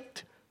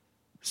skipped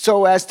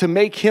so as to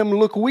make him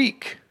look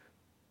weak.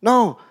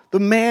 No, the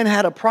man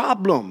had a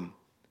problem.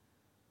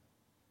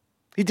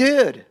 He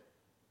did.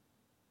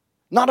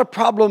 Not a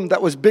problem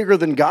that was bigger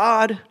than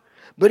God,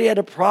 but he had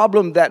a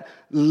problem that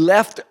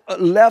left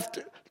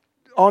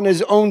on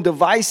his own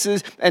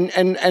devices and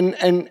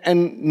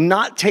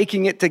not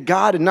taking it to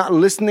God and not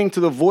listening to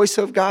the voice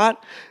of God.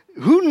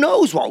 Who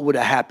knows what would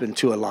have happened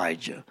to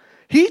Elijah?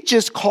 He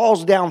just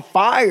calls down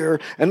fire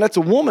and lets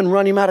a woman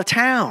run him out of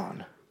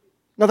town.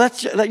 Now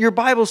that your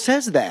Bible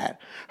says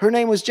that. Her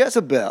name was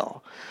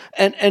Jezebel.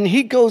 And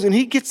he goes and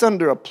he gets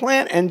under a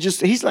plant and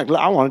he's like,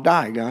 I want to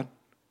die, God.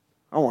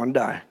 I want to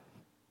die.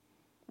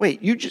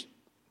 Wait,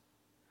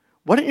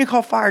 why didn't you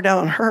call fire down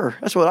on her?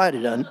 That's what I'd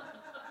have done.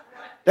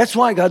 That's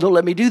why God don't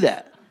let me do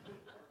that.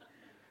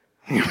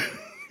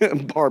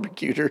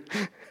 Barbecued her.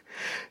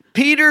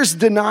 Peter's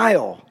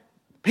denial.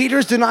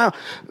 Here's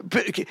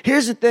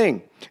the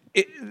thing.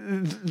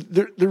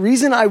 The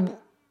reason I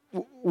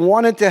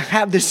wanted to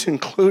have this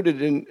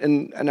included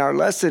in our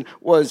lesson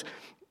was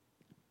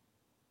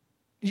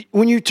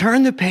when you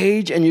turn the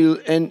page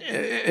and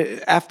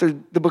after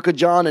the book of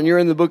John and you're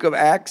in the book of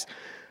Acts,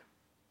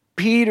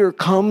 Peter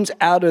comes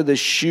out of the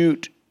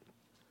chute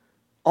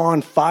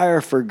on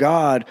fire for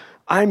God.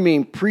 I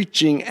mean,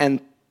 preaching, and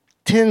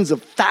tens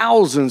of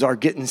thousands are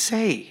getting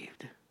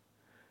saved,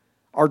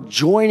 are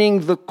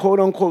joining the quote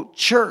unquote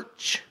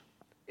church.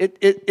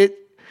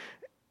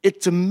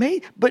 It's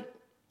amazing. But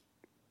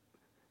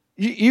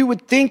you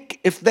would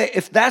think if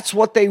that's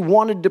what they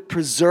wanted to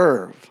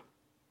preserve,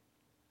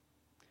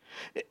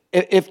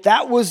 if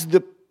that was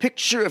the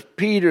picture of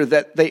Peter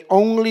that they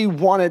only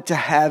wanted to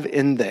have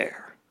in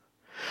there,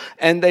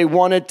 and they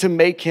wanted to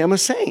make him a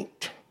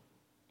saint.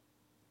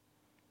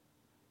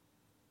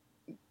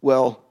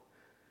 Well,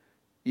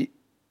 you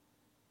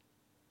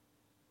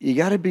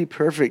got to be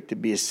perfect to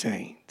be a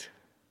saint.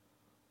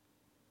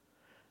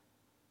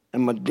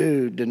 And my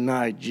dude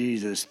denied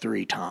Jesus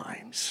 3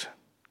 times.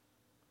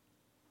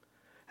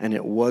 and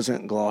it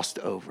wasn't glossed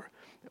over.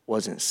 It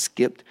wasn't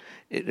skipped.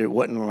 It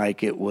wasn't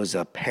like it was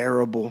a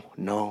parable.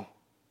 No.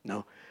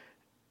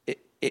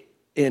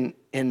 In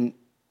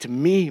to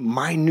me,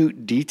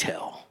 minute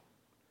detail.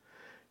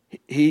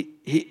 He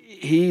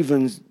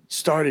even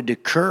started to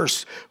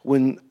curse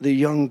when the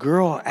young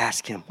girl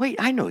asked him, "Wait,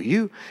 I know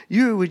you.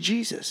 You were with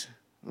Jesus.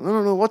 I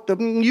don't know what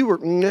you were."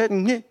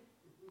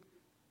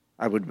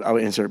 I would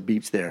insert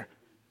beeps there.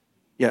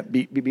 Yeah,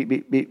 beep, beep, beep,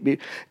 beep, beep,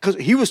 beep. Because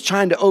he was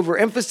trying to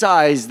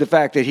overemphasize the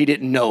fact that he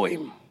didn't know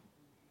him.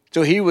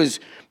 So he was,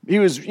 he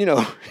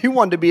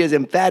wanted to be as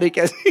emphatic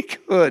as he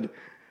could.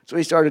 So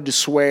he started to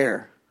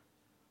swear.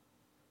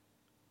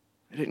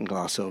 I didn't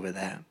gloss over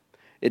that.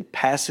 It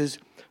passes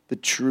the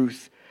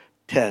truth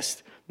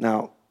test.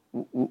 Now,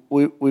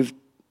 we've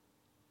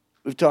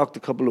talked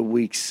a couple of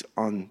weeks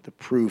on the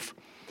proof.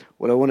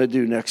 What I want to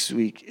do next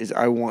week is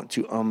I want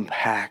to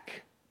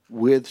unpack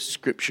with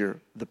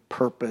Scripture the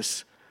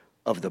purpose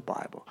of the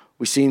Bible.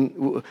 We've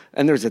seen,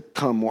 and there's a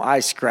ton more. I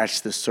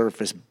scratched the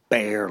surface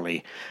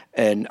barely,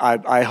 and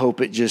I hope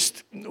it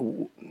just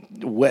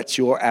whets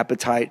your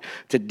appetite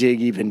to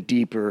dig even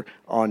deeper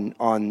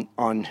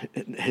on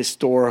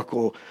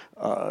historical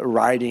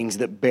writings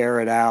that bear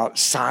it out,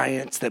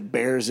 science that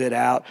bears it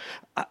out.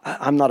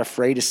 I'm not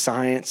afraid of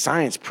science.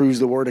 Science proves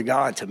the Word of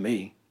God to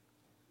me.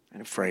 I'm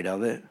not afraid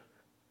of it.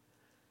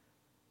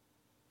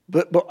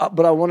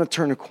 But I want to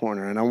turn a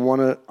corner, and I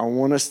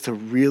want us to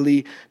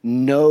really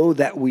know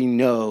that we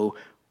know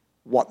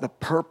what the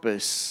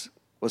purpose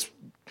was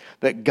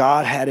that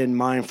God had in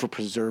mind for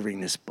preserving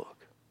this book.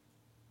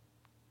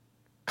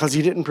 Because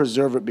he didn't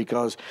preserve it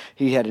because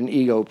he had an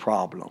ego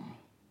problem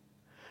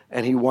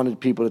and he wanted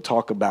people to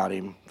talk about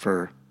him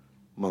for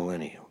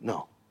millennia.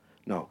 No.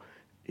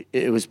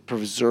 It was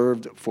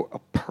preserved for a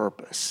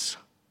purpose.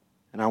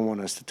 And I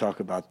want us to talk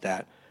about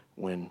that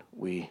when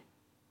we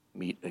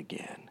meet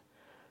again.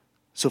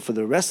 So for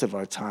the rest of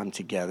our time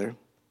together,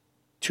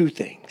 two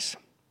things.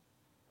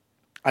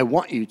 I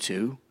want you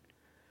to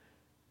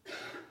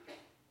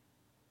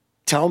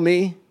tell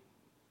me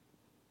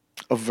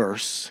a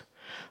verse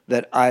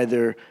that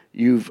either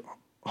you've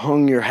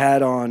hung your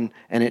hat on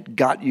and it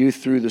got you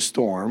through the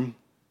storm,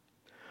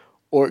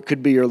 or it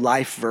could be your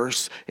life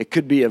verse. It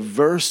could be a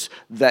verse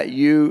that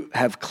you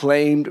have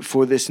claimed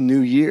for this new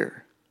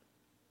year.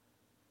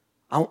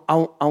 I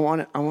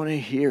want to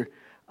hear,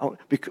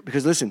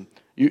 because listen,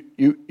 you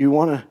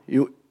want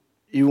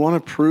to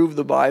prove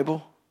the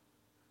Bible?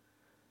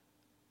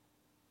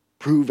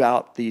 Prove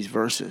out these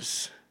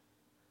verses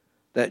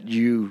that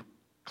you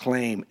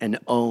claim and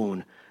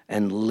own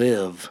and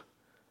live.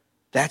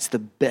 That's the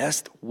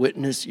best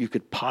witness you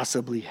could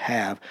possibly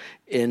have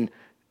in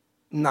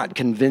not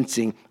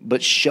convincing,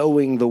 but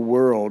showing the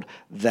world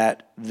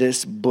that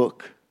this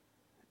book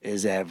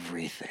is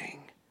everything.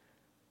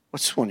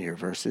 What's one of your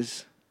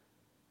verses?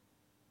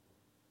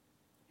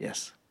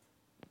 Yes.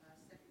 2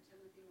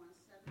 Timothy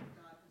 1:7,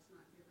 God has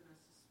not given us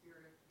a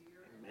spirit of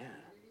fear and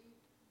timidity,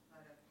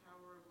 but of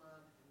power,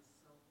 love, and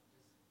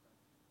self-discipline.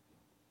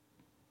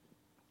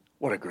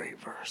 What a great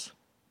verse.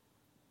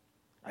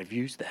 I've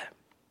used that.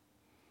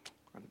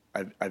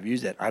 I've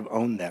used that. I've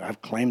owned that.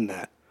 I've claimed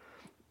that.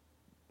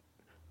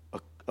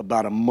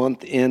 About a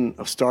month in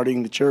of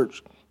starting the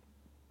church,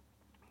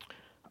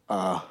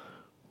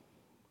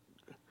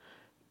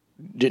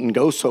 didn't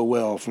go so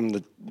well from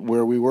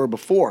where we were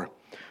before.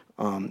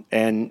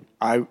 And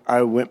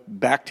I went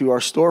back to our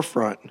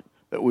storefront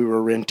that we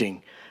were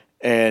renting,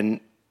 and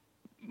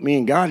me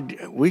and God,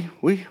 we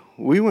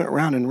went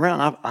round and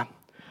round. I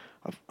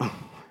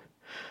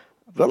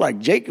felt like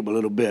Jacob a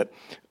little bit,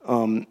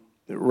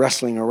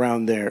 wrestling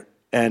around there,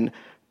 and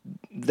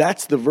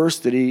that's the verse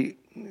that he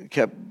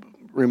kept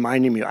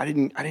reminding me. I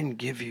didn't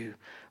give you.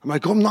 I'm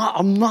like, I'm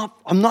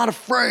not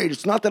afraid.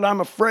 It's not that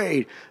I'm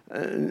afraid.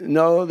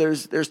 No,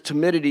 there's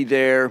timidity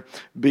there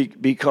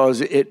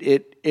because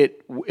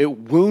it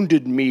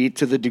wounded me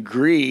to the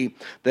degree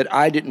that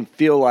I didn't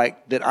feel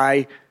like that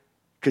I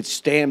could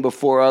stand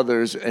before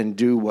others and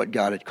do what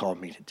God had called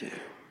me to do.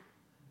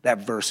 That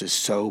verse is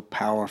so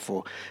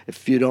powerful.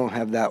 If you don't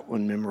have that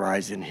one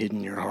memorized and hidden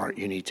in your heart,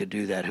 you need to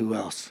do that. Who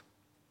else?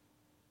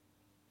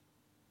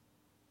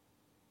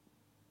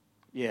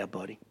 Yeah,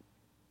 buddy.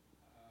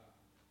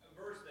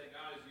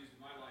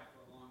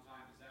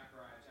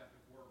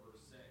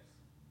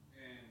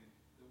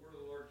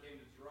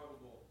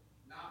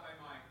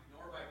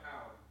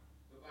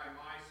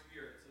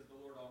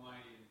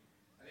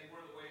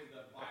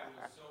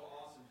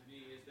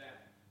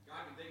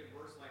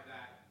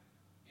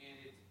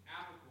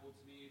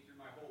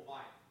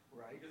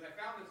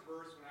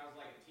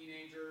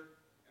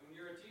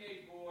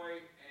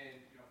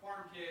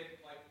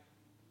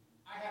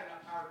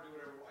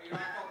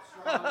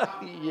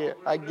 Yeah,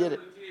 I get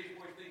it. Teenage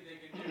boys think they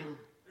can do.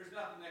 There's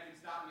nothing that can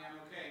stop me. I'm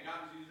okay.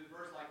 God was using the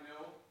verse like,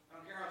 no, I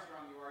don't care how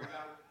strong you are. You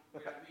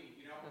got to me,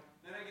 you know.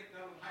 Then I get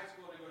done with high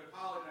school and I go to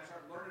college and I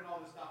start learning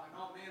all this stuff. And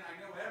oh man, I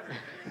know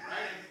everything.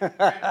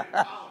 Right? I'm in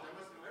college. I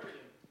must know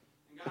everything.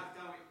 And God's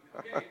telling me,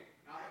 okay,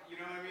 now, you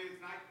know what I mean?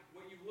 It's not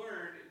what you've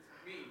learned. It's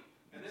me.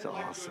 And then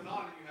life goes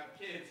on and you have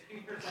kids.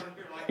 And you're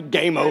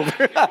game over.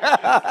 Like,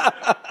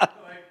 God,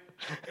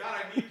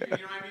 I need you. You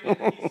know what I mean?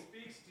 And he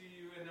speaks to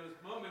you in those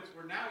moments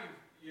where now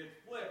you've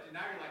flipped, and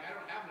now you're like, I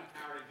don't have enough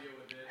power to deal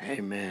with this.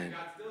 Amen. And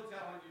God's still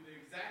telling you the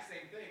exact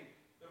same thing.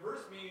 The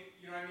verse means,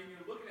 you know what I mean?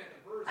 You're looking at the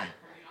verse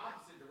from the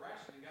opposite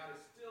direction, and God is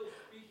still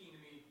speaking to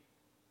me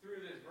through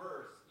this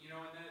verse. You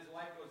know, and then as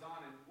life goes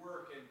on and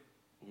work and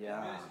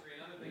ministry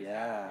and other things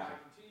happen, God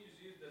continues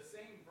to use the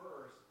same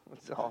verse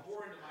to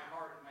pour into my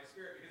heart and my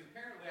spirit, because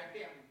apparently I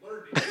haven't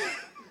learned it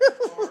yet,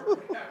 or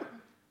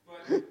whatever.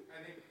 But I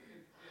think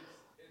it's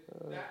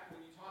that when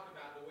you talk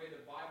about the way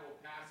the Bible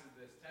passes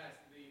this test,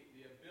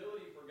 the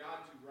ability for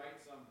God to write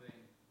something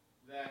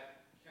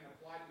that can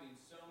apply to me in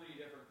so many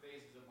different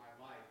phases of my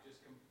life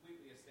just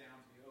completely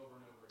astounds me over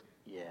and over again.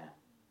 Yeah.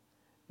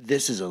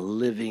 This is a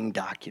living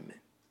document.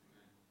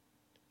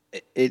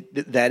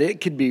 That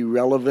it could be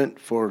relevant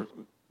for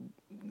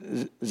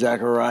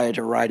Zechariah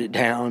to write it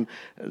down,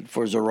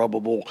 for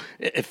Zerubbabel,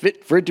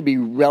 for it to be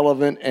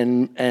relevant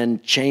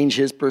and change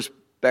his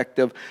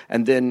perspective,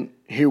 and then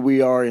here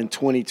we are in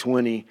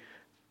 2020,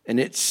 and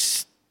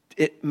it's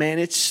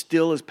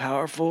still as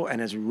powerful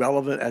and as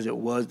relevant as it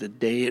was the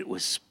day it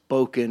was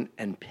spoken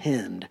and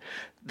penned.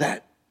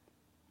 That,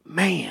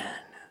 man,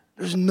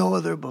 there's no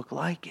other book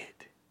like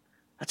it.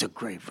 That's a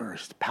great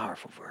verse, a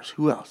powerful verse.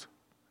 Who else?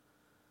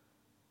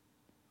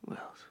 Who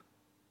else?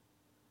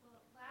 Well,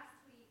 last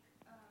week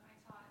I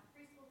taught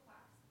preschool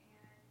class, and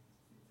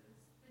since it was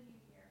the new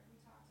year, we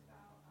talked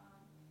about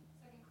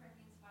 2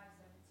 Corinthians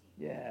 5:17.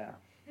 Yeah.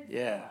 It's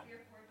Yeah.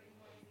 Therefore, if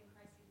anyone is in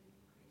Christ, he is a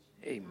new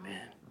creation.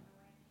 Amen. The past has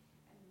gone away,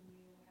 and the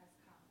new has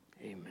come.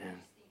 Amen. I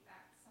just think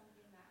that's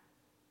something that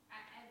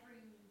at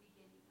every new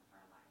beginning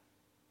of our life,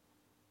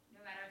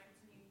 no matter if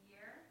it's a new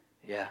year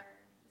Yeah. or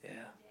just a new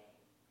day, that's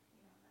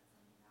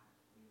something that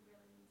we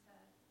really need to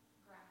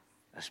grasp.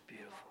 That's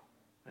beautiful.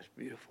 That's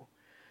beautiful.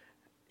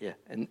 Yeah,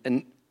 and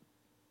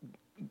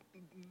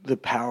the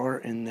power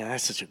in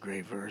that's such a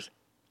great verse.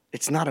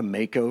 It's not a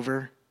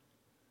makeover.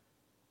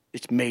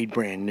 It's made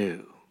brand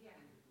new.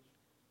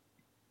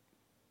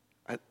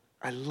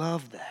 I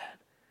love that.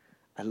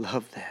 I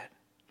love that.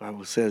 The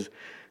Bible says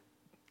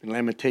in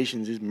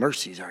Lamentations, his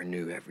mercies are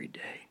new every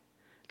day.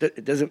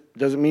 It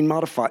doesn't mean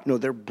modified. No,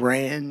 they're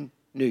brand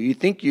new. You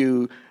think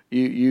you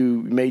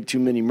made too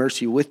many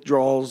mercy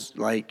withdrawals,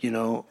 like,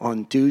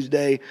 on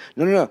Tuesday.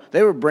 No.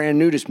 They were brand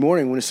new this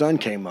morning when the sun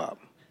came up.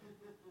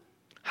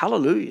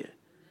 Hallelujah.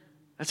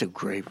 That's a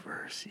great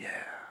verse. Yeah.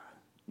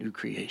 New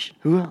creation.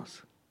 Who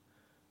else?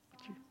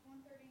 Psalms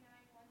 139,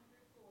 1-4.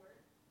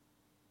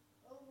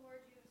 O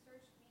Lord, you have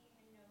searched me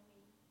and know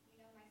me. You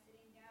know my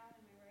sitting down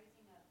and my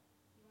rising up.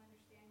 You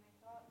understand my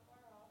thought far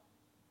off.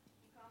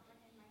 You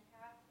comprehend my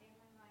path and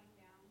my lying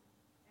down,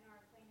 and are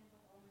acquainted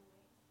with all my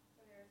ways.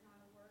 For there is not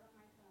a word on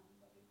my tongue,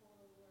 but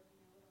behold, O Lord, you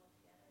know it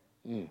altogether.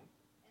 And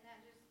that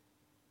just,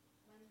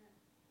 when the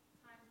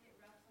times get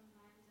rough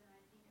sometimes, and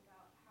I think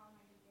about how am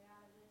I going to get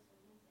out of this,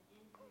 or when's the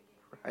end going to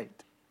get here? Right.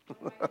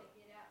 What am I going to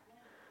get out?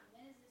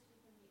 When is this just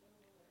going to be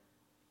over?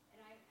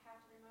 And I have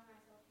to remind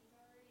myself, he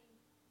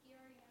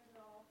already knows it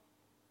all.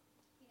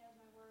 He knows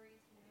my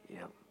worries. He knows everything.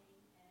 And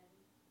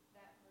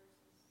that verse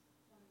is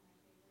one of my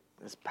favorites.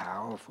 That's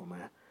powerful,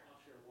 man. I'll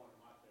share one of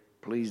my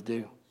favorites. Please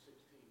do.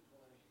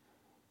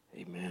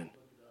 16:20. Amen.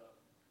 Look it up.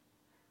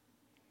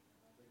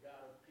 The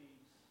God of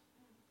peace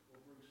will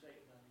bruise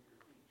Satan under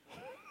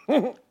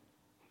your feet.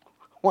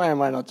 Why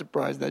am I not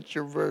surprised that's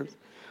your verse?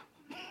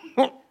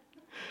 I have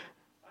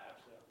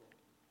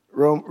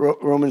several.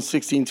 Romans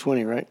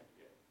 16:20, right?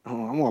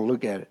 Oh, I'm going to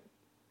look at it.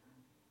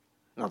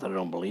 Not that I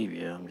don't believe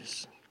you. I'm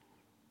just,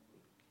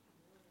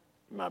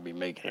 you might be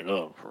making it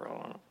up for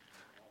all I know.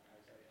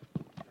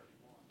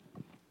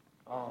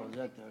 Oh, is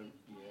that the,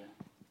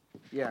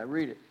 yeah,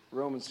 read it.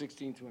 Romans 16:20.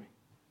 And the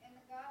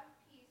God of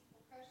peace will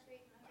crush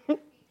Satan under your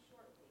feet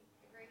shortly.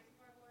 The grace of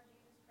our Lord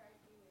Jesus Christ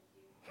be with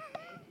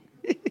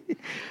you.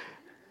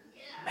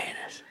 Man,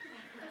 that's,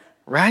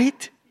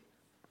 right?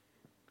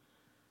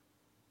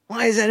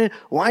 Why is that?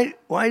 Why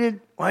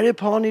did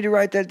Paul need to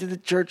write that to the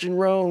church in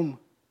Rome?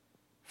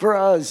 For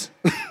us,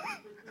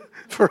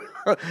 for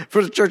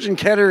the church in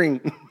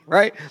Kettering,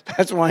 right?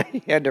 That's why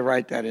he had to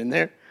write that in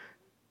there.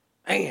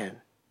 Man,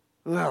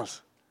 who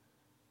else?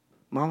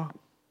 Mama?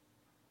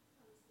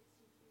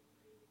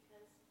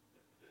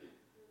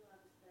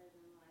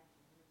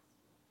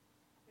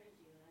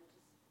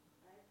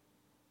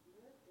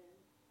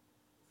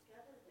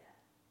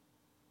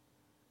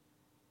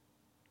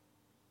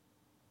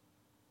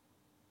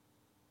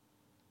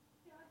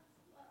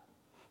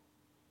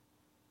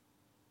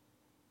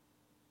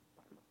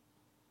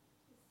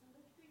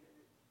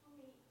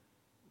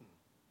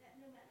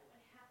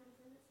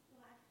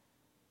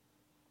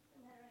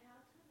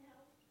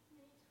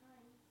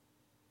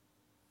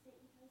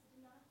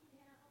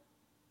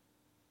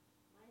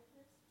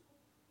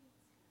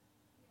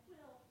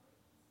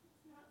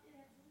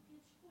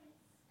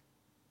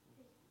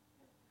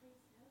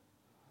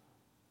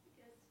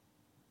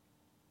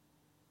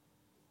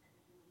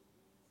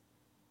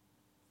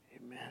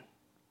 Amen.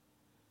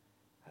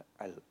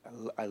 I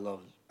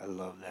love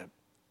that.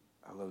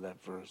 I love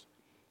that verse.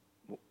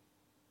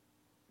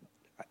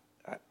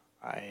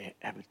 I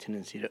have a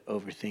tendency to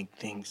overthink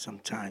things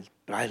sometimes,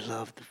 but I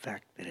love the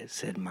fact that it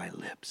said my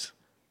lips.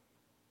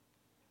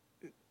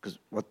 Because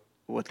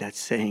what that's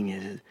saying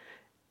is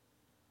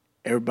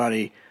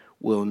everybody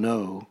will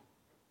know,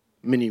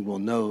 many will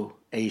know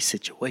a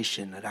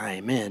situation that I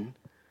am in,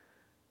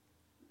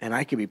 and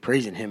I could be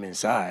praising him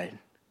inside.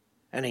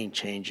 That ain't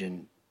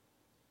changing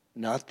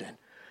nothing.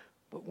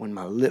 But when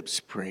my lips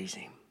praise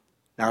him,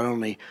 not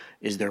only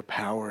is there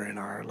power in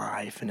our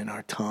life and in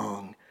our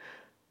tongue,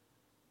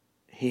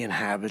 he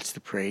inhabits the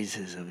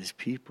praises of his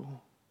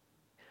people.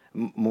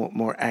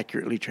 More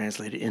accurately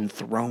translated,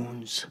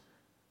 enthrones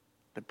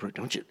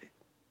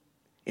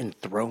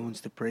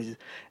enthrones the praises,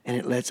 and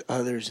it lets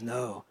others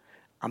know.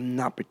 I'm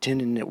not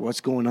pretending that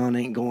what's going on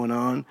ain't going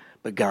on,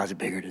 but God's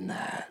bigger than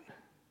that.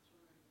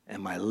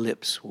 And my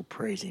lips will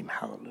praise him.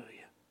 Hallelujah.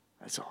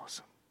 That's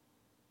awesome.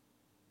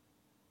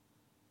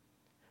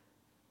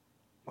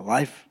 My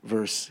life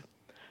verse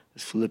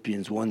is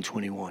Philippians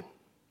 1:21.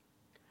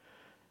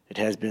 It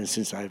has been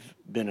since I've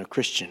been a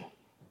Christian.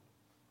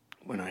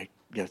 When I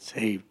got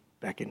saved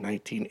back in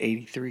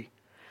 1983.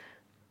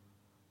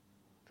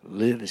 To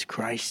live is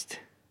Christ,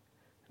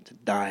 and to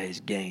die is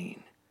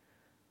gain.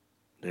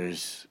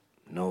 There's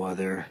no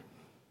other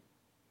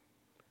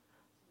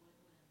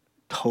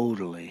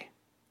totally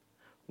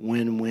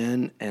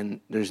win-win,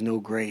 and there's no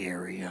gray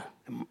area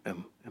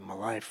in my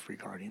life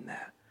regarding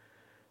that.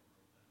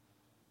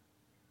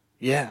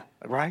 Yeah,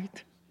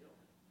 right?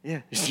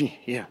 Yeah,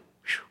 yeah.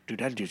 Dude,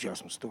 that dude's got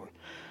some story.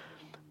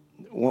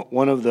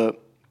 One of the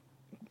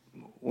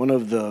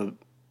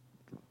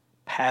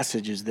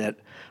passages that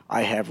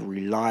I have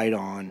relied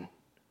on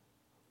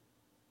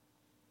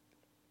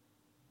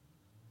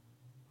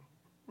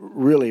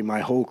really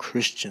my whole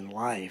Christian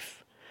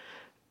life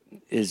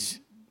is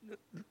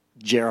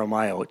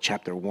Jeremiah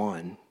chapter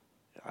 1.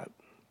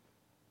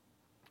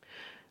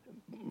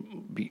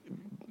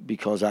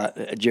 Because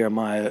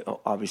Jeremiah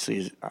obviously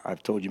is,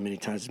 I've told you many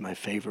times, is my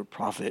favorite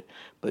prophet,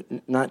 but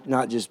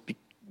not just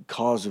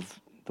because of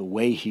the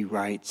way he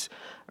writes,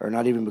 or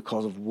not even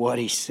because of what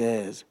he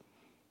says.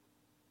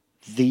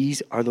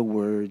 These are the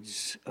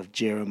words of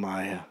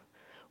Jeremiah,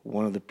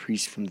 one of the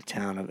priests from the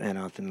town of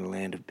Anath in the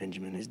land of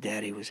Benjamin. His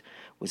daddy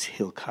was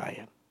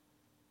Hilkiah.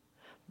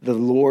 The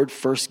Lord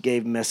first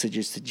gave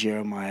messages to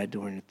Jeremiah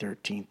during the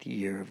 13th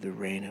year of the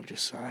reign of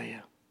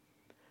Josiah.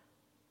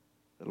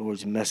 The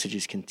Lord's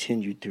messages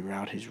continued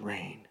throughout his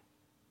reign.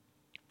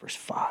 Verse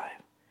 5,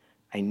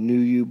 I knew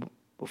you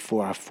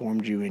before I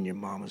formed you in your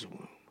mama's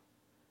womb.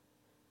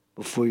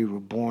 Before you were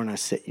born, I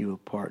set you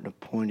apart and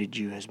appointed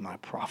you as my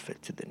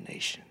prophet to the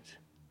nations.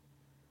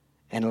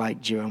 And like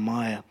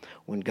Jeremiah,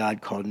 when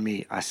God called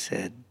me, I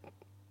said,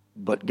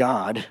 but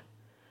God,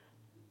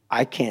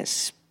 I can't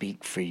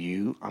speak for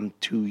you. I'm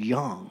too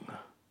young.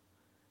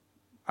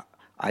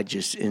 I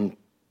just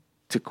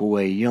took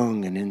away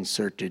young and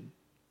inserted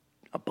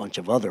a bunch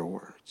of other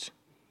words.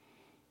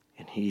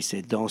 And he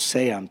said, don't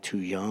say I'm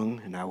too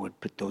young. And I would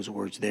put those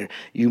words there.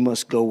 You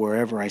must go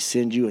wherever I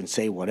send you and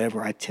say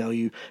whatever I tell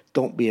you.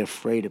 Don't be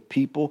afraid of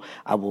people.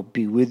 I will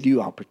be with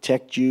you. I'll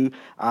protect you.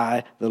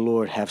 I, the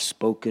Lord, have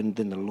spoken.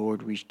 Then the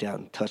Lord reached out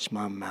and touched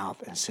my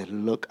mouth and said,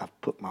 look,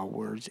 I've put my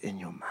words in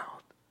your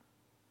mouth.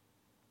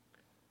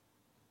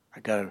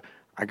 I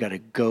gotta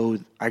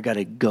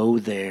go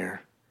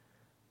there.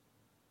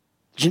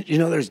 You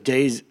know, there's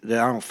days that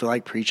I don't feel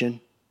like preaching.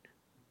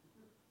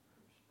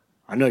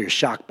 I know you're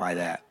shocked by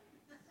that.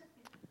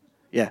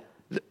 Yeah,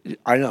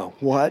 I know.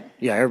 What?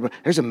 Yeah, everybody,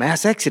 there's a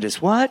mass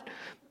exodus. What?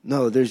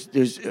 No,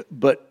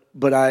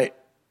 but I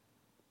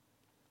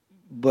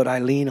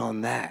lean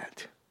on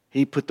that.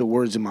 He put the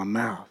words in my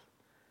mouth.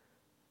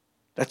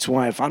 That's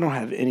why if I don't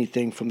have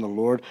anything from the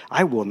Lord,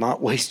 I will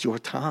not waste your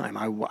time.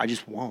 I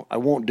just won't. I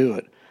won't do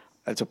it.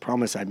 That's a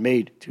promise I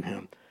made to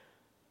him.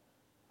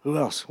 Who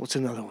else? What's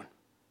another one?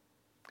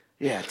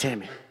 Yeah,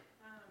 Tammy. It's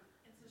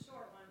a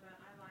short one, but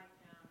I like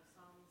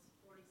Psalms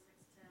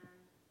 46:10.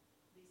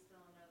 Be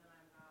still and know that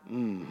I'm God.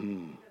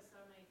 Mm-hmm. Because so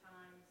many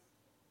times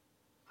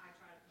I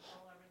try to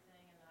control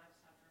everything, and then I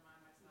just have to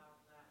remind myself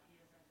that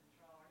He is in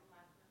control. Are you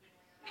laughing at me?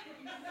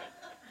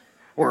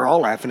 We're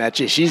all laughing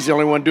at you. She's the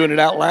only one doing it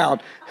out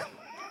loud.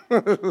 But I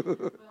always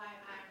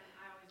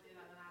do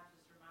that, and I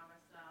just remind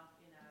myself,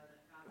 that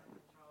God's in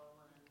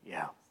control, and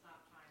Yeah. stop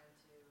trying to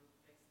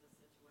fix the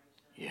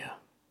situation. Yeah.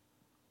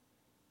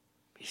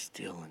 Be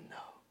still and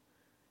know.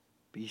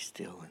 Be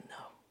still and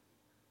know.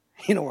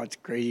 You know what's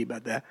crazy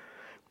about that?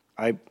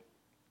 I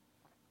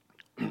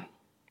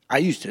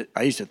used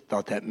to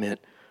thought that meant,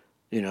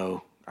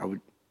 I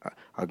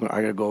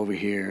gotta go over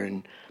here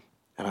and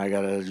I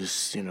gotta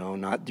just,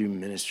 not do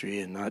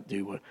ministry and not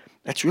do what.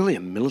 That's really a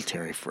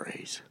military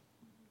phrase.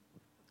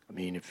 I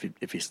mean,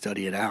 if you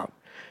study it out,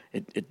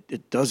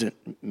 it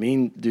doesn't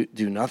mean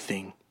do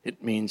nothing.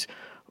 It means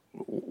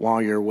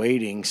while you're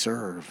waiting,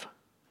 serve.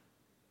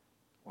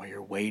 While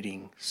you're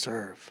waiting,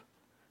 serve.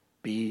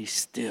 Be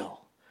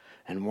still.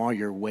 And while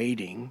you're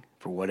waiting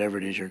for whatever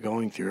it is you're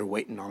going through,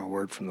 waiting on a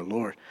word from the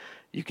Lord,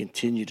 you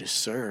continue to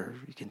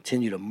serve. You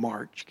continue to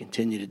march. You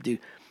continue to do.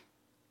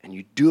 And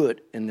you do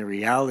it in the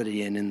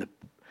reality and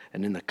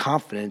in the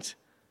confidence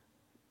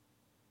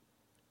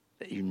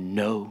that you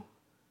know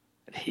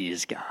that he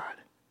is God.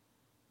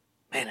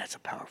 Man, that's a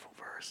powerful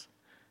verse.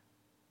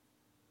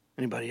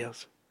 Anybody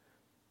else?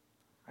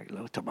 I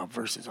love talk about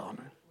verses all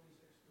night.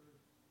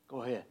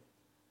 Go ahead.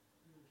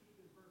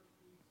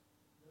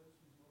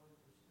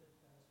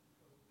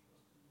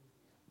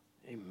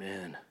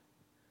 Amen.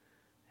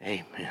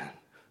 Amen.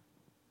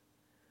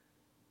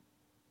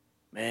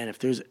 Man, if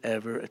there's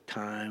ever a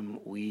time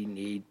we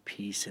need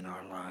peace in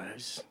our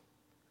lives,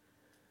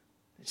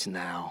 it's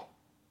now.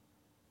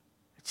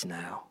 It's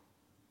now.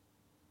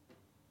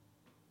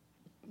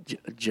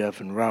 Jeff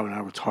and Rob and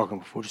I were talking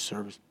before the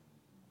service,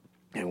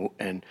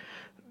 and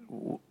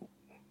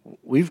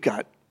we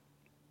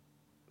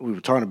were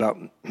talking about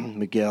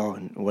Miguel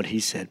and what he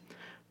said.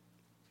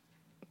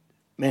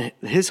 Man,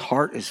 his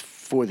heart is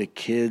for the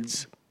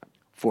kids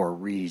for a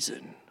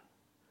reason.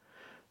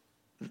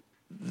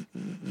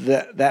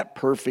 That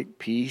perfect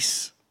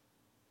peace,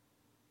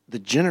 the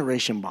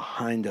generation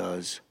behind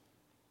us,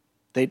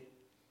 they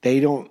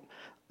don't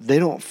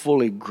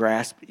fully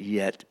grasp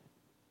yet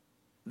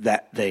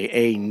that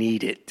they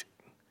need it,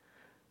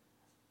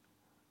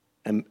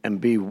 and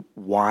B,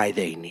 why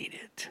they need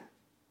it.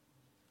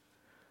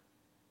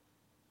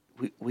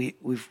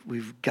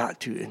 We've got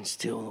to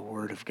instill the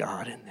Word of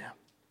God in them.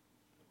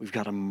 We've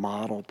got to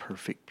model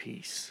perfect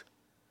peace.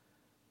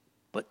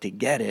 But to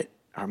get it,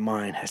 our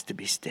mind has to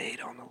be stayed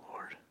on the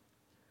Lord.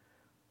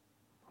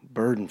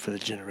 Burden for the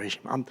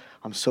generation.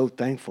 I'm so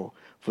thankful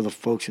for the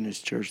folks in this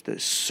church that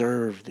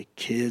serve the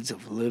kids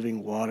of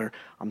Living Water.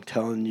 I'm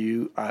telling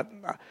you,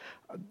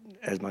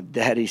 as my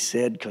daddy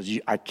said, because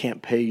I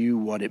can't pay you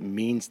what it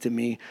means to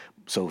me,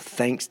 so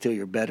thanks till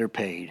you're better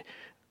paid.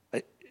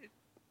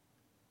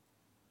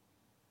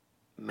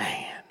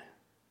 Man.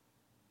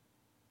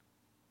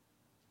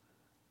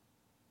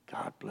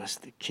 God bless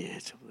the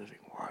kids of Living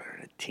Water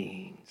and the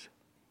teens.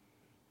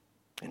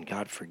 And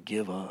God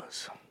forgive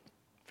us.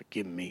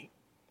 Forgive me.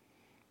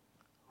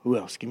 Who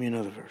else? Give me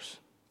another verse.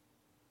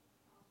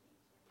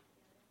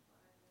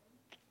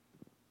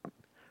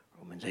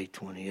 Romans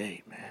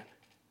 8:28, man.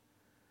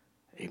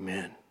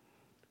 Amen.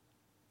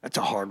 That's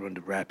a hard one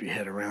to wrap your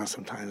head around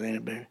sometimes, ain't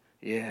it, baby?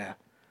 Yeah.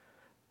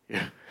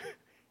 You're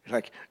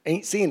like, I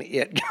ain't seen it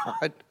yet,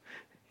 God.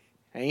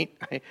 I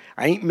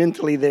ain't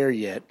mentally there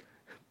yet.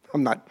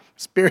 I'm not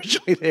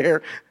spiritually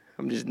there.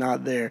 I'm just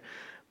not there.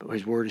 But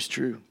his word is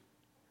true.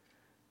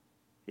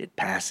 It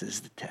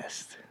passes the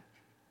test.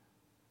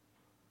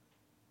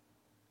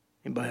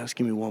 Anybody else?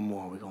 Give me one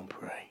more. We're going to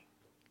pray.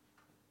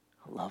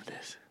 I love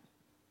this.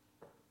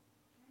 Can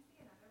I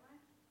see another one?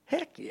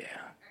 Heck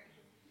yeah.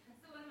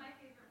 So one of my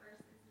favorite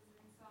verses is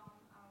in Psalm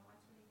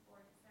 124.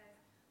 It says,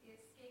 "He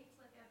escaped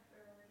like a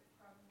bird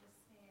from the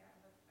snare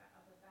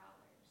of the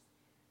fowlers."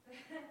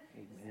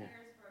 The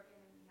snare is broken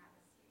and we have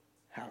escaped.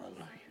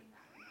 Hallelujah.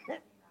 Something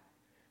that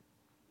reminds me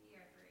that we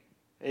are free.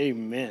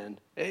 Amen.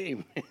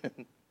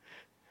 Amen.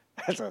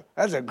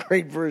 That's a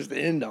great verse to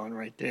end on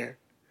right there.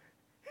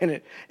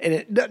 And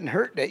it doesn't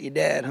hurt that your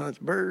dad hunts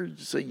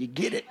birds, so you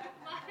get it. Well,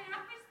 I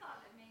always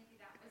thought that maybe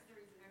that was the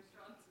reason I'm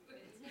drawn to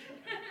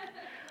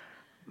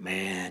it.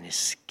 Man,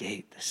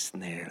 escape the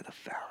snare of the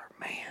fowler.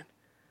 Man.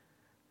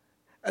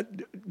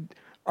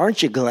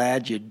 Aren't you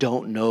glad you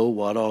don't know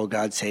what all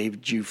God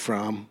saved you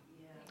from?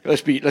 Yeah.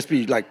 Let's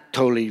be like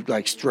totally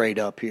like straight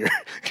up here.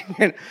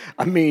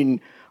 I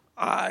mean,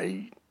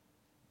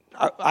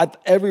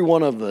 every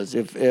one of us,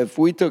 if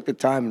we took the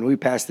time and we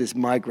passed this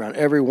mic around,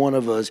 every one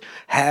of us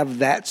have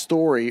that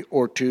story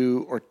or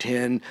 2 or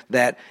 10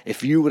 that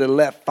if you would have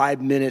left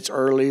 5 minutes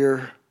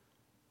earlier,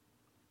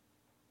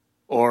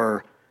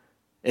 or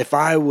if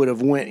I would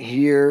have went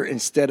here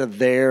instead of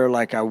there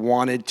like I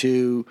wanted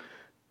to,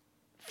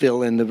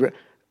 fill in the...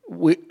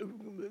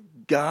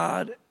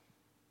 God,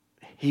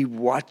 he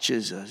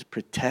watches us,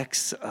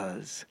 protects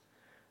us.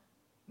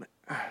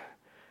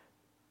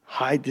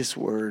 Hide this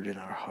word in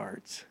our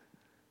hearts.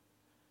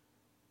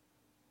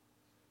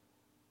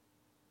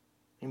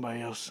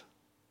 Anybody else?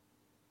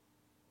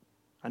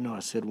 I know I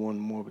said one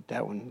more, but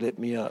that one lit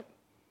me up.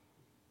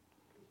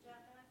 Jeff,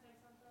 can I say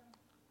something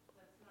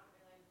that's not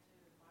related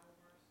to the Bible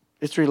verse?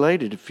 It's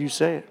related if you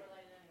say it. It's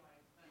related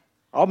anyways,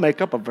 but I'll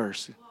make up a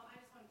verse. well, I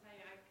just want to tell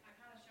you, I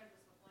kind of shared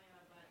this with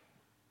Lena, but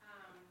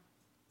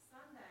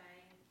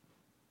Sunday,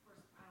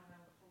 I don't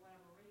know, for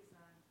whatever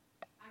reason,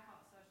 I call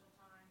it social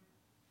time,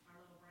 our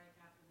little break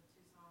after the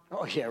 2 songs.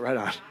 Oh, yeah, right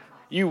on.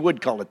 You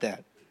would call it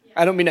that.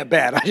 I don't mean that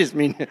bad. I just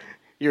mean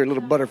you're a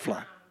little butterfly.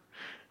 I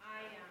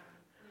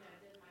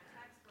did my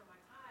text for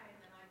my tithe,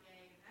 and I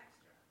gave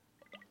extra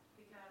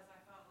because I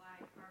felt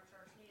like our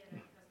church needed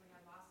it because we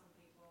had lost some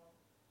people,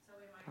 so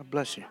we might. God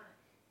bless you.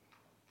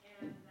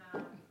 And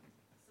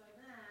so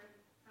then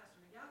Pastor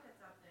Miguel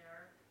gets up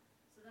there,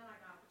 so then I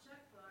got the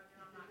checkbook,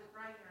 and I'm not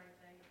bragging or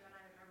anything, but then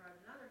I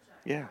wrote another check.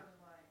 Yeah. I was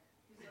like,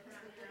 he's looking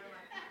at me there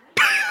like,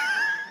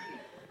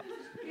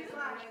 he's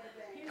like,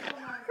 he's the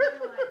one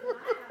who's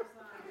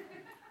like,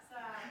 can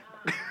I have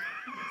some?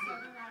 So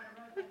then I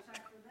wrote the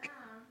check for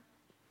them,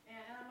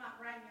 and I'm not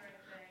bragging or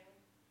anything,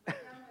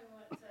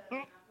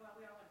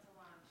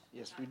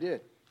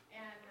 did.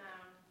 And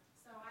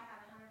so I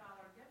had a $100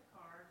 gift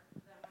card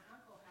that my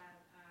uncle had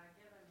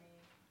given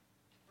me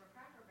for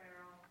Cracker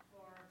Barrel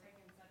for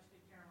taking such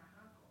good care of my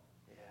uncle.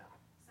 Yeah.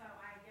 So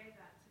I gave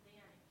that to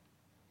Danny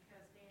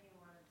because Danny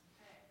wanted to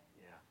pay.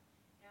 Yeah.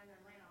 And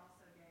then Lena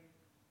also gave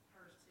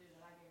hers too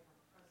that I gave her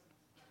for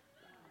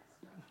Christmas.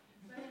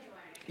 But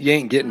anyway. You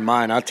ain't getting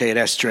mine. I'll tell you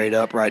that straight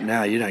up right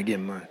now. You're not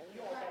getting mine.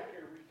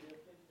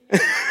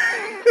 Where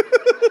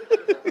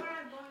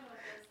I'm going with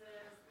this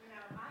is,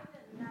 I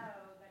didn't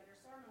know that your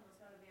sermon was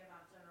going to be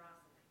about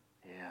generosity.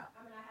 Yeah.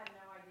 I mean, I had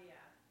no idea.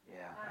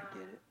 Yeah, I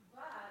get it.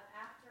 But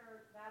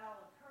after that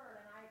all occurred,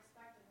 and I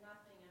expected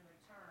nothing in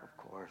return, Of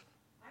course.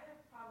 I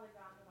have probably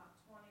gotten about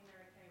 20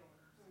 Mary Kay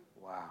orders.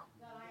 Wow.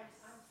 That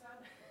I'm so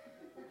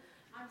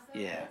I'm so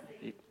Yeah.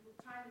 busy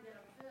trying to get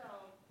them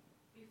filled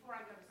before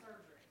I go to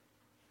surgery.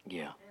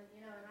 Yeah. And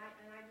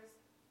and I just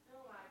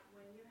feel like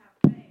when you have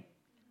faith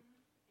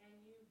and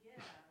you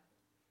give,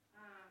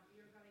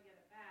 you're going to get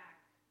it back.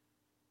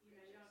 You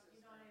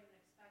don't even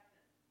expect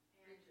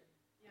it.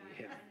 And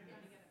Yeah. and you're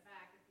going to get it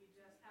back if you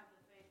just have the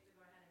faith to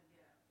go ahead and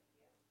give.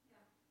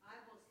 I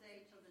will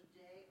say till the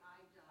day I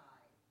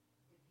die,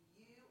 if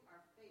you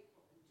are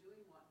faithful in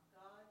doing what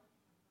God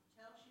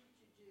tells you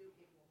to do,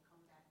 it will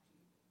come back to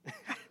you.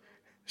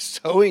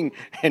 Sowing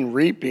and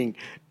reaping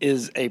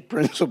is a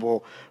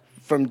principle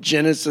from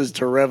Genesis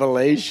to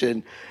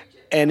Revelation.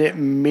 And it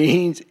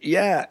means,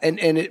 and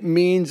it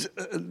means,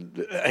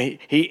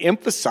 he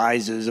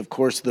emphasizes, of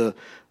course, the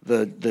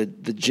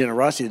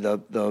generosity,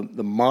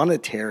 the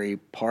monetary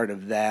part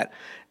of that,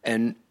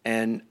 and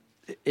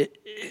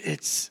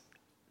it's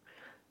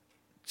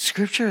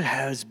Scripture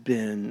has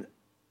been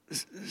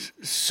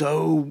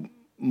so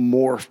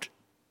morphed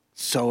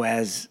so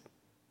as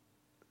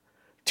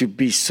to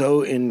be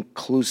so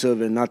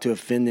inclusive and not to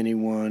offend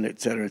anyone,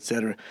 et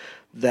cetera,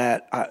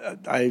 that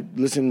I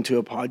listened to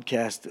a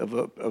podcast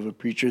of a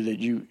preacher that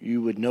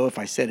you would know if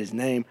I said his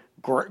name.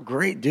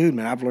 Great dude,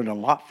 man. I've learned a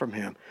lot from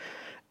him.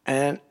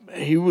 And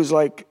he was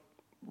like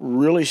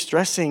really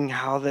stressing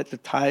how that the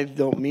tithe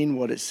don't mean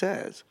what it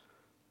says.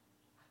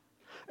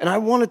 And I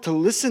wanted to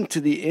listen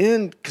to the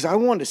end because I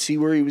wanted to see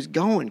where he was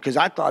going, because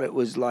I thought it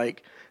was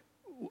like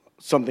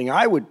something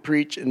I would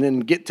preach and then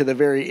get to the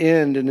very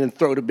end and then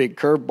throw the big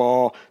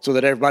curveball so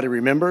that everybody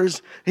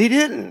remembers. He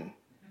didn't.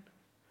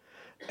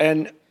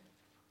 And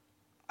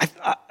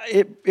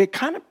it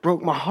kind of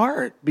broke my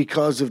heart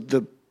because of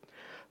the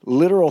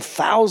literal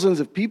thousands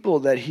of people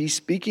that he's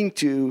speaking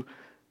to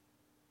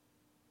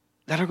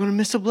that are going to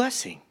miss a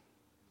blessing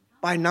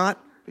by not.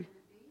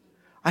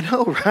 I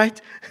know, right?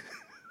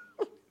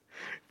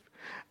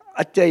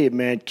 I tell you,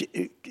 man,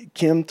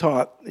 Kim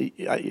taught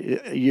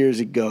years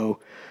ago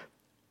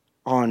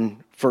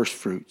on first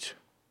fruits.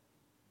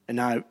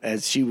 And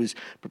as she was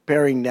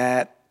preparing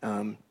that,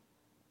 and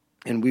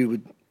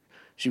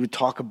she would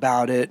talk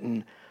about it,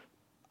 and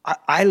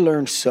I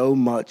learned so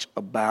much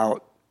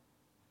about,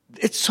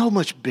 it's so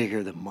much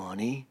bigger than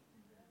money.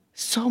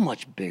 So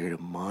much bigger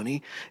than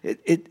money.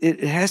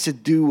 It has to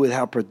do with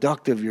how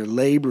productive your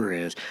labor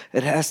is.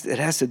 It has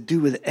to do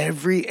with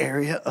every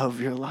area of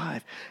your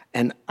life.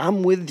 And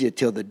I'm with you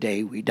till the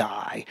day we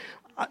die.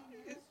 If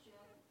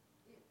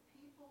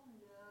people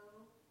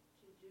know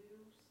to do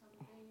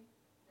something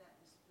that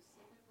is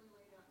specifically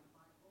laid out in the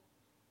Bible,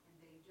 and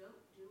they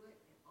don't do it,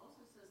 it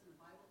also says in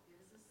the Bible it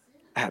is a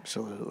sin.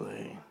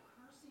 Absolutely.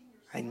 Cursing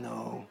yourself I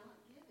know. by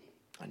not giving.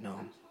 I know.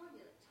 I'm telling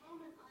you, Tom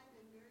and I have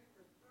been married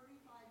for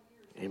 35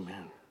 years.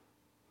 Amen.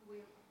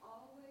 We've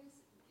always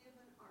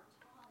given our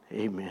time.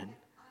 Amen. And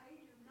I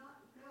do not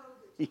know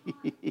the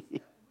times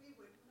that we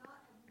would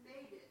not have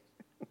made it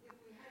if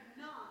we had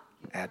not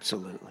given our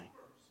Absolutely. time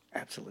first.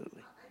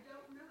 Absolutely. I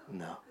don't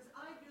know. No. Because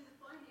I do the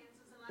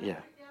finances and I Yeah.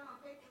 put it down on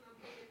paper and I'm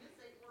thinking this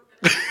ain't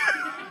working.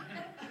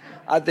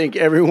 I think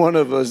every one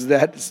of us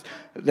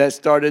that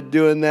started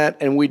doing that,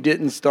 and we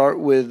didn't start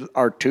with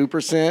our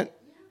 2%.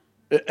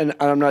 And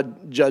I'm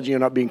not judging,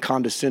 I'm not being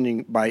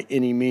condescending by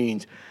any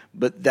means,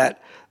 but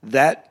that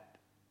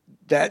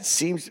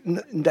seems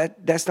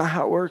that's not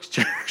how it works,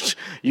 church.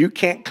 You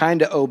can't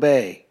kind of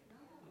obey.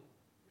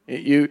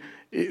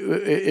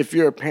 If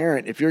you're a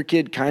parent, if your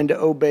kid kind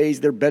of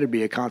obeys, there better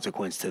be a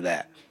consequence to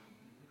that.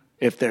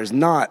 If there's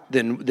not,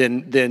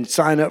 then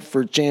sign up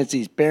for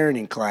Chancey's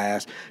parenting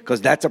class,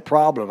 because that's a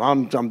problem.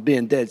 I'm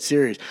being dead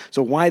serious.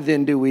 So why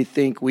then do we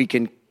think we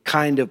can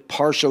kind of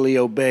partially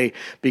obey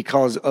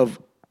because of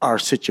our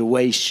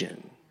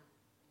situation?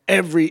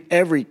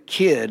 Every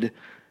kid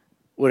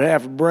with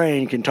half a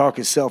brain can talk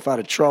himself out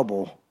of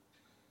trouble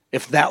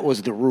if that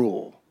was the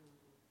rule,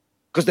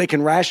 because they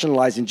can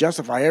rationalize and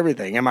justify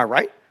everything. Am I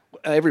right?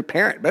 Every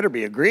parent better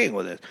be agreeing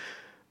with it.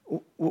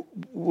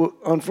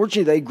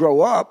 Unfortunately, they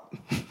grow up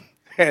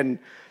and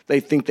they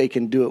think they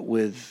can do it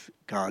with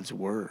God's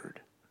word,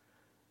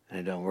 and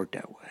it don't work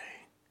that way.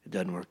 It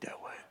doesn't work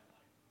that way,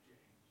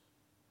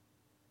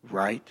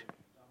 right?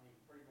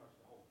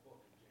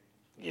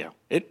 Yeah,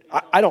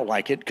 I don't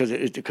like it because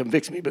it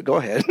convicts me, but go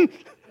ahead.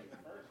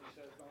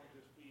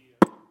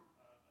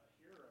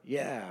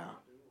 Yeah,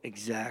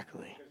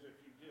 exactly. Because if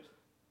you just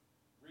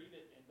read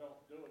it and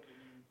don't do it, then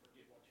you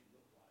forget what you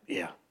look like.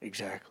 Yeah,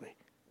 exactly.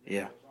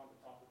 Yeah. It goes on to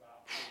talk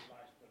about a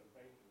nice bit of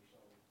paper, so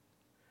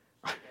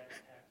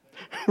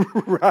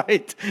that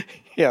Right.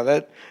 Yeah,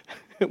 that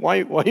why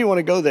you want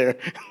to go there?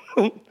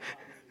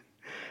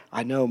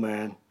 I know,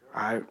 man.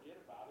 I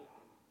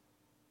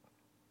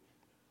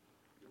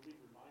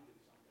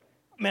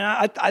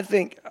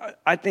think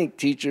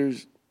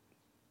teachers,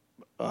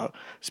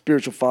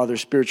 spiritual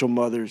fathers, spiritual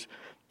mothers,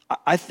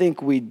 I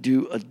think we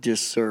do a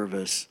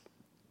disservice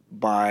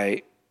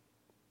by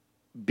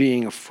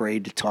being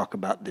afraid to talk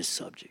about this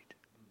subject.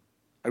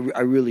 I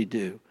really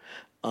do.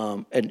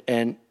 And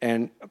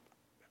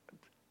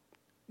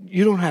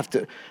you don't have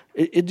to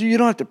you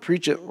don't have to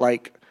preach it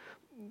like,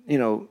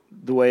 the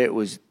way it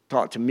was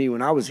taught to me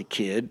when I was a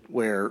kid,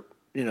 where,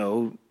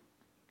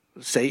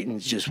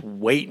 Satan's just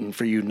waiting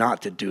for you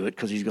not to do it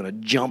because he's going to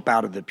jump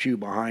out of the pew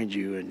behind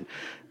you. And,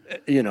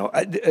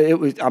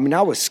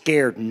 I was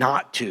scared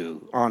not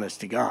to,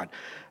 honest to God.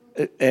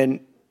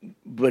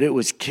 But it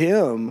was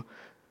Kim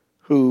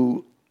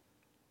who,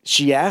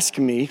 she asked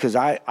me, because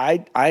I'll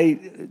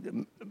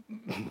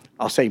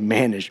say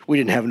managed. We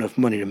didn't have enough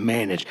money to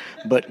manage,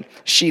 but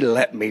she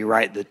let me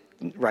write the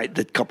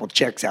couple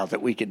checks out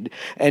that we could.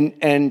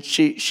 And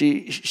she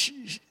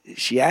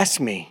asked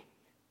me.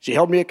 She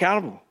held me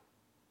accountable.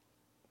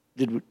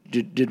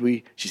 Did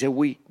we? She said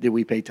did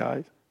we pay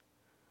tithes?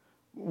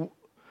 Well,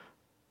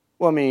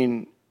 I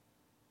mean,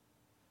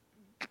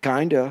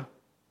 kinda.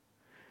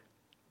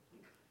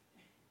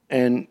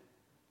 And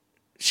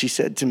she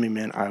said to me,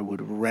 man, I would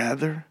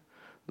rather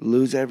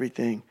lose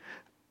everything,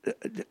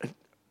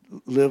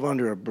 live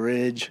under a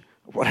bridge,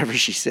 whatever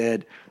she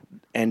said,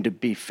 and to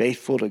be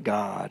faithful to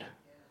God.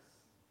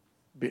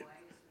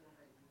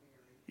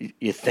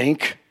 You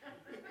think?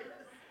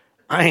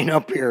 I ain't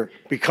up here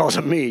because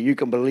of me. You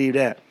can believe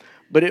that.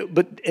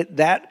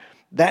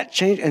 That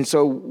changed, and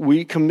so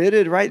we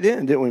committed right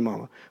then, didn't we,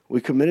 Mama? We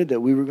committed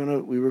that we were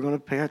gonna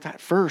pay our tithe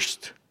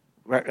first.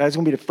 Right, that's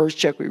gonna be the first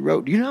check we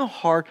wrote. Do you know how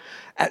hard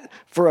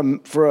for a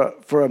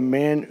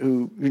man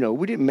who,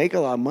 we didn't make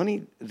a lot of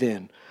money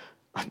then.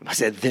 I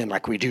said then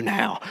like we do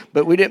now,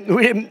 but we didn't.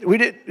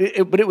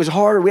 But it was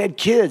hard. We had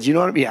kids. You know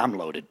what I mean? Yeah, I'm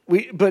loaded.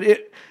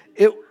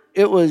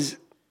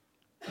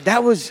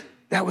 That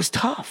was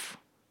tough.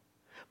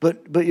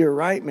 But you're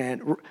right,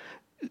 man.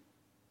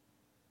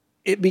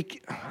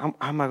 How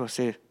am I going to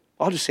say it?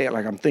 I'll just say it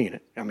like I'm thinking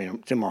it. I mean,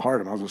 it's in my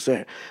heart. I might as well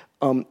say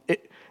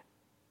it.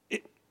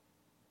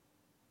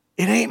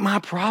 It ain't my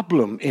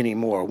problem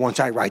anymore once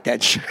I write that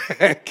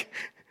check.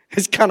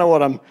 It's kind of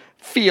what I'm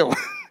feeling.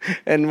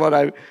 And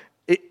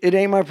it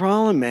ain't my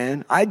problem,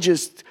 man. I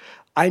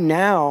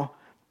now,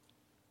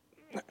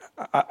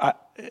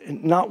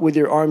 not with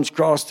your arms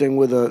crossed and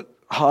with a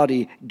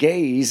haughty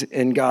gaze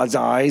in God's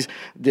eyes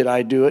did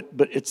I do it,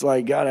 but it's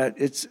like, God,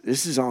 this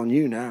is on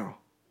you now.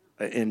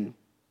 In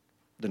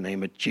the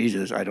name of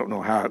Jesus, I don't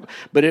know how,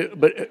 but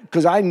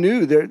because I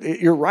knew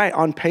you're right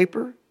on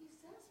paper,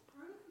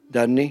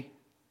 doesn't he?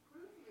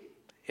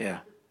 Yeah,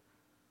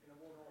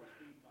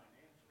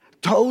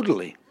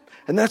 totally,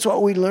 and that's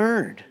what we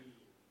learned.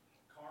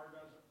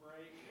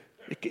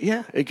 It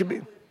could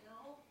be.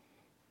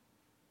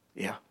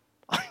 Yeah,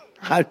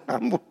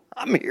 I'm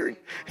hearing.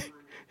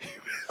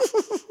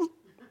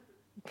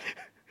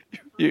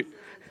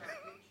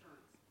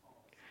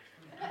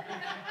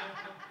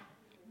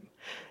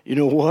 You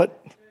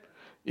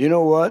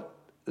know what?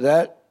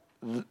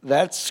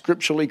 That's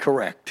scripturally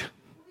correct. Well,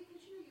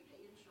 because you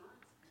pay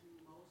insurance, and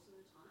most of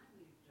the time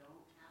you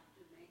don't have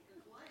to make a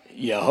claim.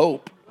 You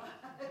hope. But,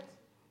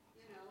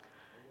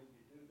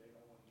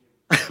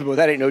 Well,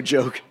 that ain't no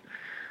joke.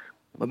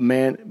 But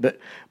man,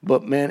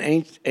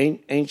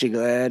 ain't you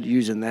glad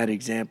using that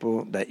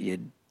example that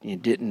you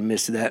didn't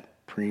miss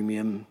that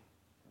premium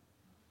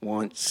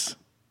once?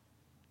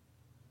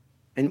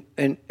 And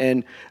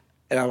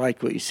I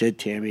like what you said,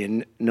 Tammy,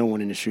 and no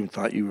one in this room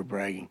thought you were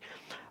bragging.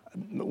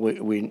 We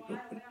Well, we don't have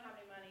any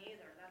money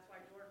either. That's why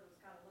Jordan was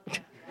kind of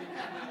looking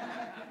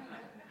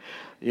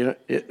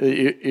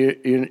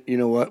at me. You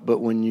know what? But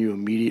when you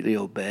immediately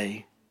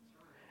obey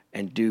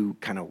and do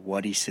kind of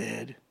what he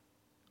said,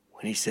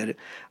 when he said it,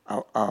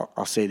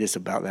 I'll say this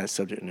about that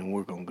subject, and then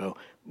we're gonna go.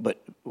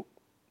 But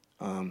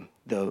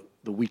the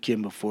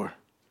weekend before,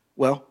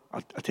 well,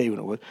 I'll tell you what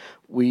it was.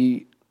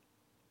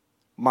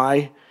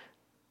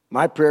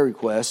 My prayer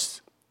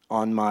request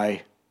on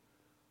my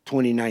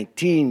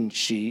 2019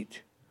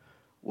 sheet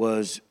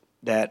was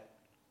that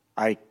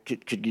I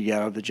could get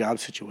out of the job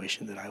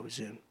situation that I was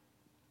in.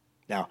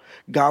 Now,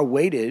 God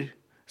waited.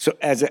 So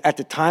at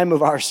the time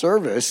of our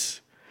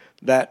service,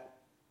 that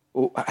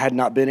had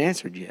not been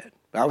answered yet.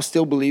 I was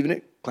still believing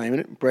it, claiming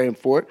it, and praying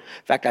for it.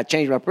 In fact, I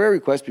changed my prayer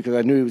request because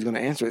I knew he was going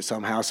to answer it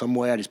somehow, some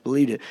way. I just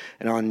believed it.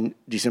 And on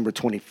December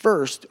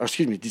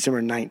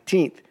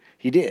 19th,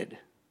 he did.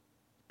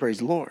 Praise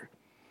the Lord.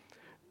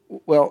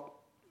 Well,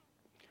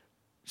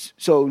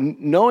 so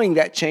knowing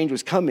that change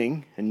was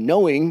coming and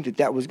knowing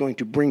that was going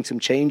to bring some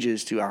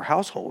changes to our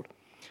household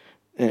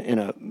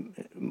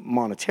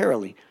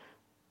monetarily,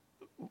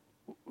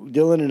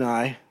 Dylan and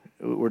I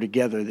were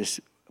together this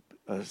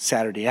a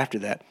Saturday after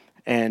that.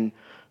 And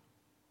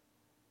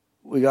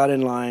we got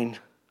in line.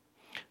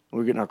 We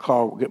were getting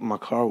my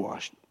car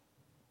washed.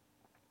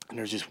 And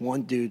there's this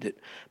one dude that,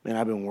 man,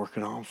 I've been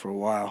working on for a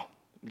while,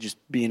 just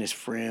being his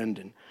friend,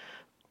 and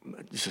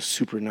just a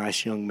super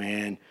nice young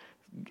man,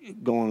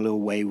 going a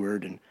little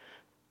wayward. And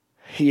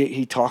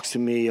he talks to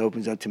me,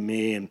 opens up to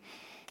me, and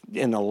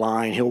in the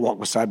line, he'll walk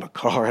beside my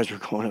car as we're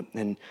going up.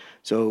 And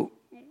so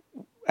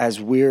as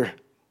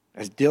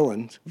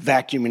Dylan's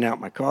vacuuming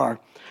out my car,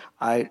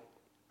 I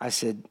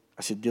said,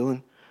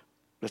 Dylan,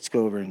 let's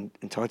go over and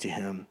talk to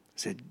him. I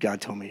said,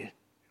 God told me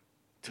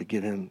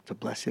to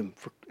bless him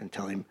and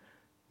tell him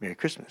Merry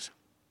Christmas.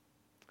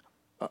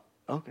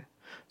 Okay.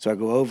 So I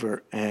go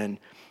over and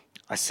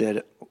I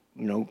said,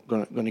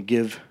 gonna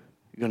give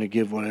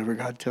whatever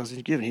God tells you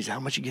to give. And he said, how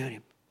much you giving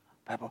him,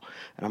 Papa?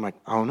 And I'm like,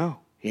 I don't know.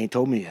 He ain't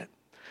told me yet.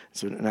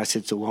 And I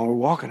said, so while we're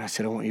walking, I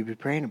said, I want you to be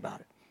praying about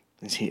it.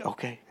 And he,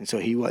 okay. And so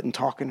he wasn't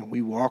talking, and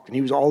we walked, and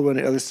he was all the way on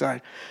the other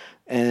side.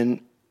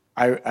 And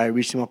I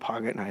reached in my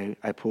pocket, and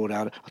I pulled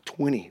out a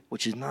 20,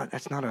 which is not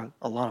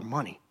a lot of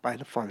money by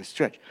the farthest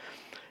stretch.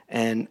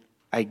 And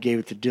I gave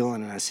it to Dylan,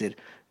 and I said,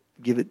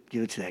 give it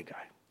to that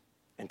guy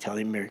and tell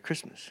him Merry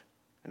Christmas.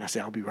 And I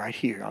said, I'll be right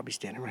here. I'll be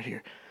standing right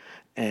here.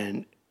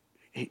 And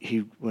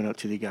he went up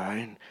to the guy,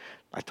 and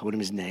I told him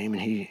his name,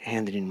 and he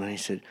handed him money. He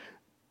said,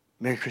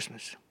 Merry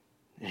Christmas.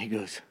 And he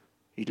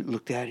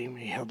looked at him,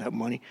 and he held that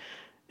money,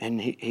 and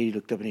he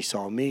looked up, and he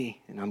saw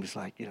me, and I'm just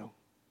like, Merry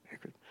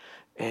Christmas.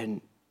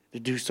 And the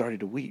dude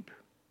started to weep.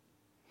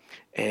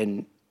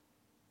 And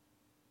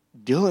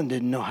Dylan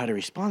didn't know how to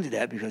respond to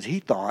that because he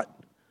thought,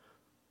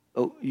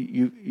 oh,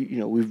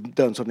 we've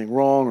done something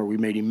wrong, or we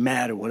made him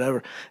mad, or whatever.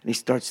 And he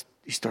starts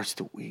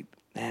to weep.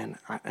 And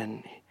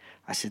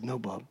I said, no,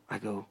 Bub. I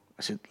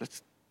said,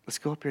 let's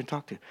go up here and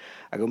talk to him.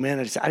 I go, man,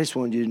 I just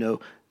wanted you to know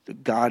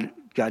that God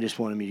just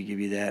wanted me to give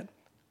you that.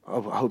 I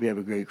hope you have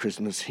a great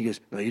Christmas. He goes,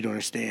 no, you don't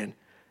understand.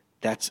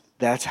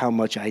 That's how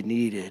much I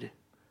needed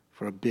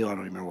for a bill. I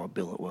don't remember what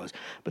bill it was,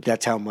 but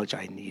that's how much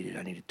I needed.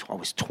 I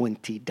was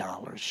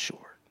 $20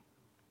 short.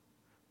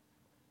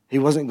 He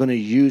wasn't going to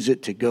use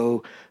it to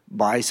go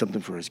buy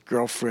something for his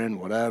girlfriend,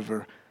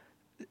 whatever.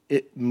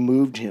 It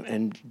moved him,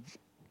 and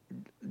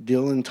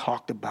Dylan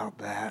talked about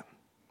that.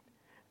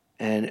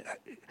 And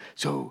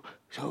so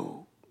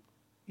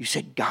you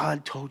said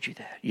God told you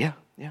that? Yeah.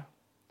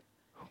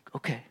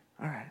 Okay,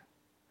 all right.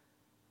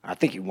 I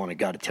think he wanted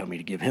God to tell me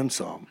to give him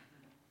some,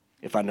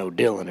 if I know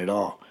Dylan at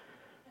all.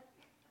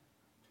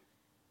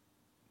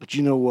 But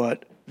you know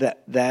what?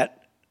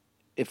 That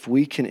if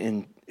we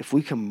can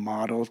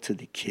model to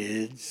the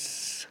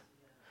kids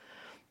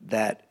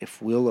that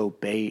if we'll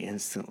obey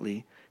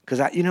instantly, because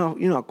you know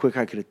how quick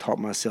I could have taught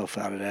myself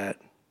out of that.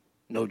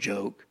 No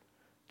joke.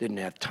 Didn't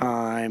have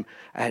time.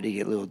 I had to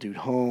get little dude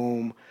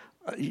home.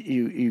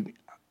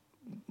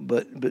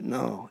 But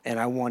no. And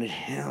I wanted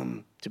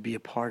him to be a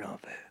part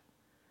of it.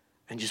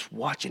 And just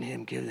watching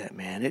him give that,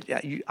 man,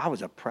 I was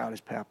the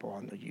proudest papa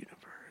on the universe.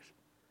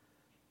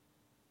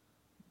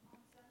 On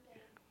Sunday,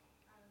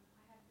 I had to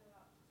go out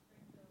to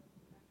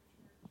Springfield after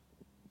church,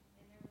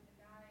 and there was a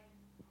guy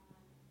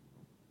on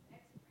the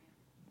exit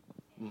ramp,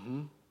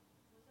 and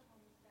was a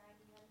homeless guy.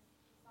 He had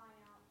a sign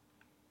out,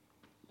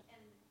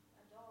 and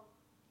a dog,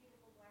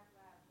 beautiful black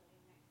lab,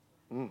 laying next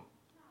to him.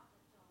 Not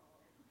the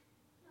dog.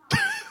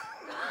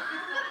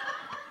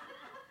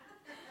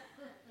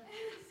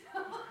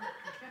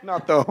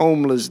 Not the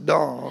homeless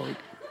dog.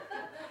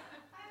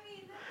 I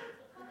mean, that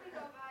puts puppy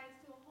dog eyes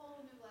to a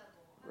whole new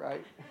level.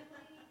 Right. And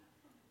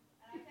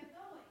I kept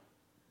going.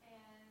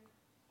 And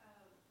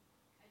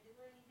I did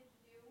what I needed to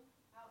do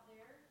out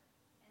there.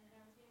 And then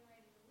I was getting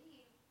ready to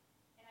leave.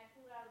 And I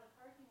pulled out of the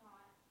parking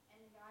lot.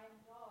 And the guy and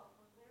the dog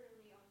were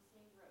literally on the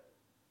same road.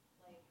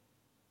 Like,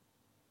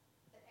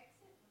 the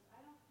exit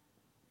was,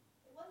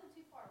 it wasn't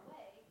too far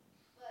away.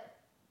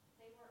 But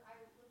I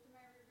looked in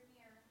my rearview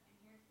mirror. And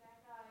here's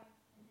that guy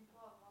and his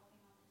dog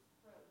walking on this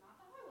road. Not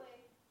the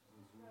highway, just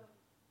this road.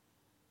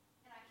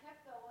 And I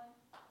kept going.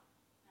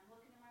 And I'm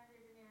looking in my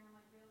rearview mirror, and I'm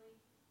like, really?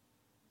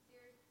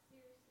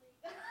 Seriously?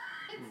 So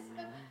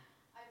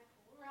I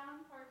pull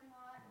around the parking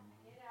lot, and I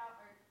get out,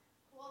 or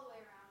pull all the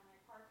way around, and I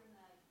park in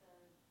the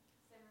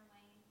center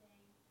lane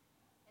thing.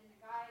 And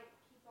the guy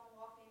keeps on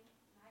walking,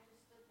 and I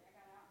just stood there. I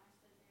got out, and I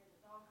stood there.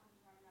 The dog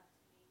comes running up to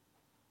me,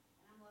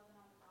 and I'm loving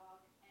on the dog.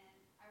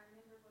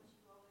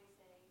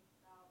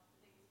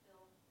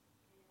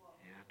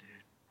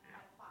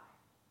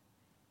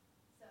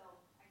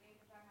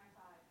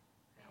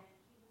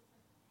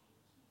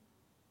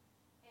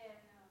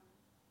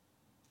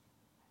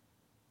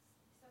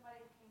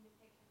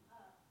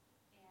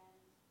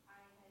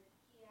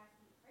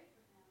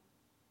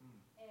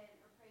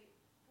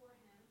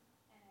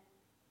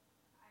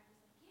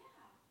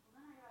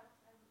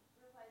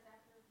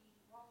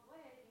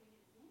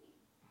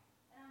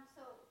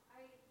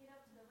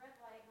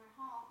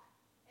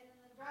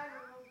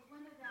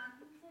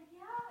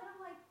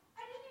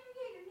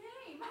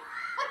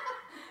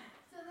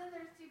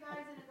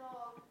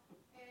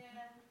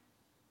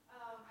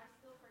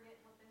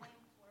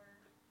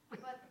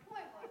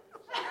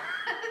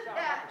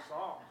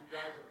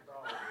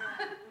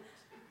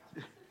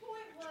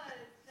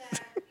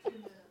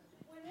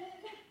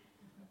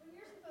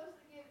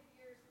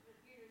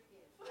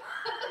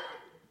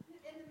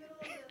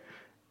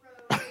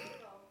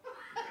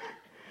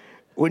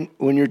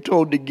 when you're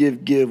told to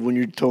give, give. When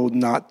you're told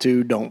not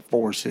to, don't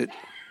force it.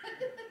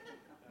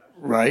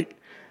 Right?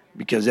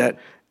 Because and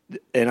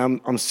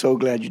I'm so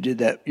glad you did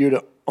that. You're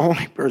the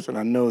only person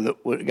I know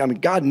that would. I mean,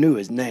 God knew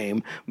his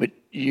name, but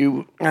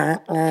you.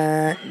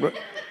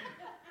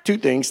 Two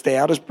things: stay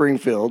out of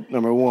Springfield.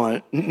 Number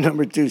one.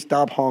 Number two: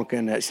 stop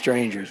honking at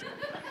strangers.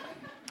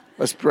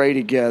 Let's pray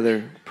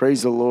together.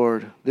 Praise the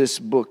Lord. This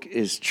book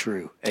is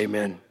true.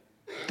 Amen.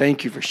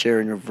 Thank you for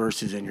sharing your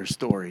verses and your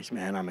stories,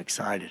 man. I'm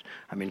excited.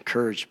 I'm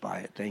encouraged by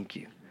it. Thank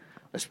you.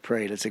 Let's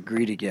pray. Let's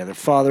agree together.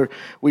 Father,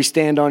 we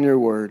stand on your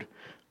word.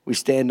 We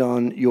stand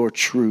on your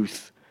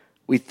truth.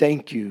 We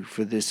thank you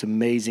for this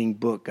amazing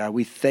book, God.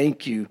 We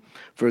thank you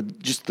for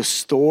just the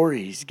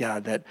stories,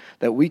 God,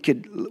 that we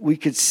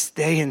could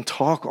stay and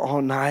talk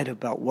all night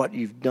about what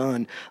you've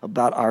done,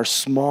 about our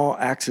small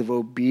acts of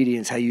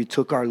obedience, how you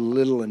took our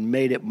little and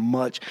made it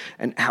much,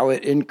 and how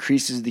it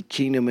increases the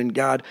kingdom. And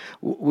God,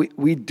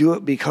 we do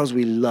it because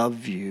we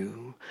love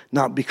you,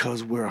 not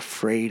because we're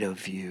afraid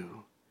of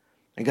you.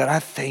 And God, I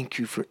thank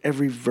you for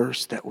every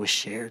verse that was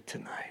shared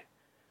tonight.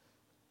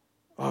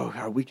 Oh,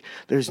 God,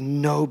 there's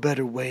no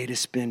better way to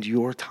spend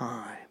your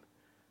time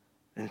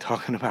than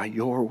talking about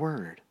your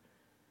word.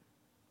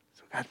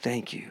 So, God,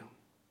 thank you.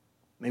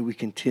 May we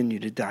continue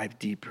to dive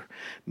deeper.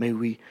 May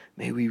we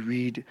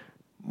read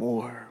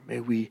more. May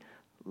we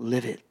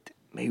live it.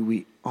 May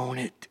we own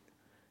it.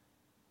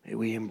 May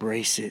we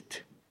embrace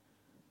it.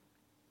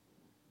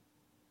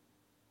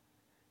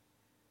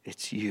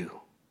 It's you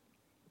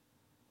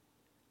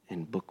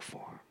in book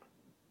form.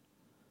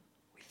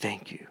 We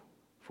thank you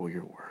for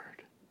your word.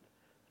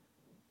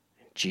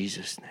 In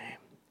Jesus' name,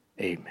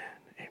 amen.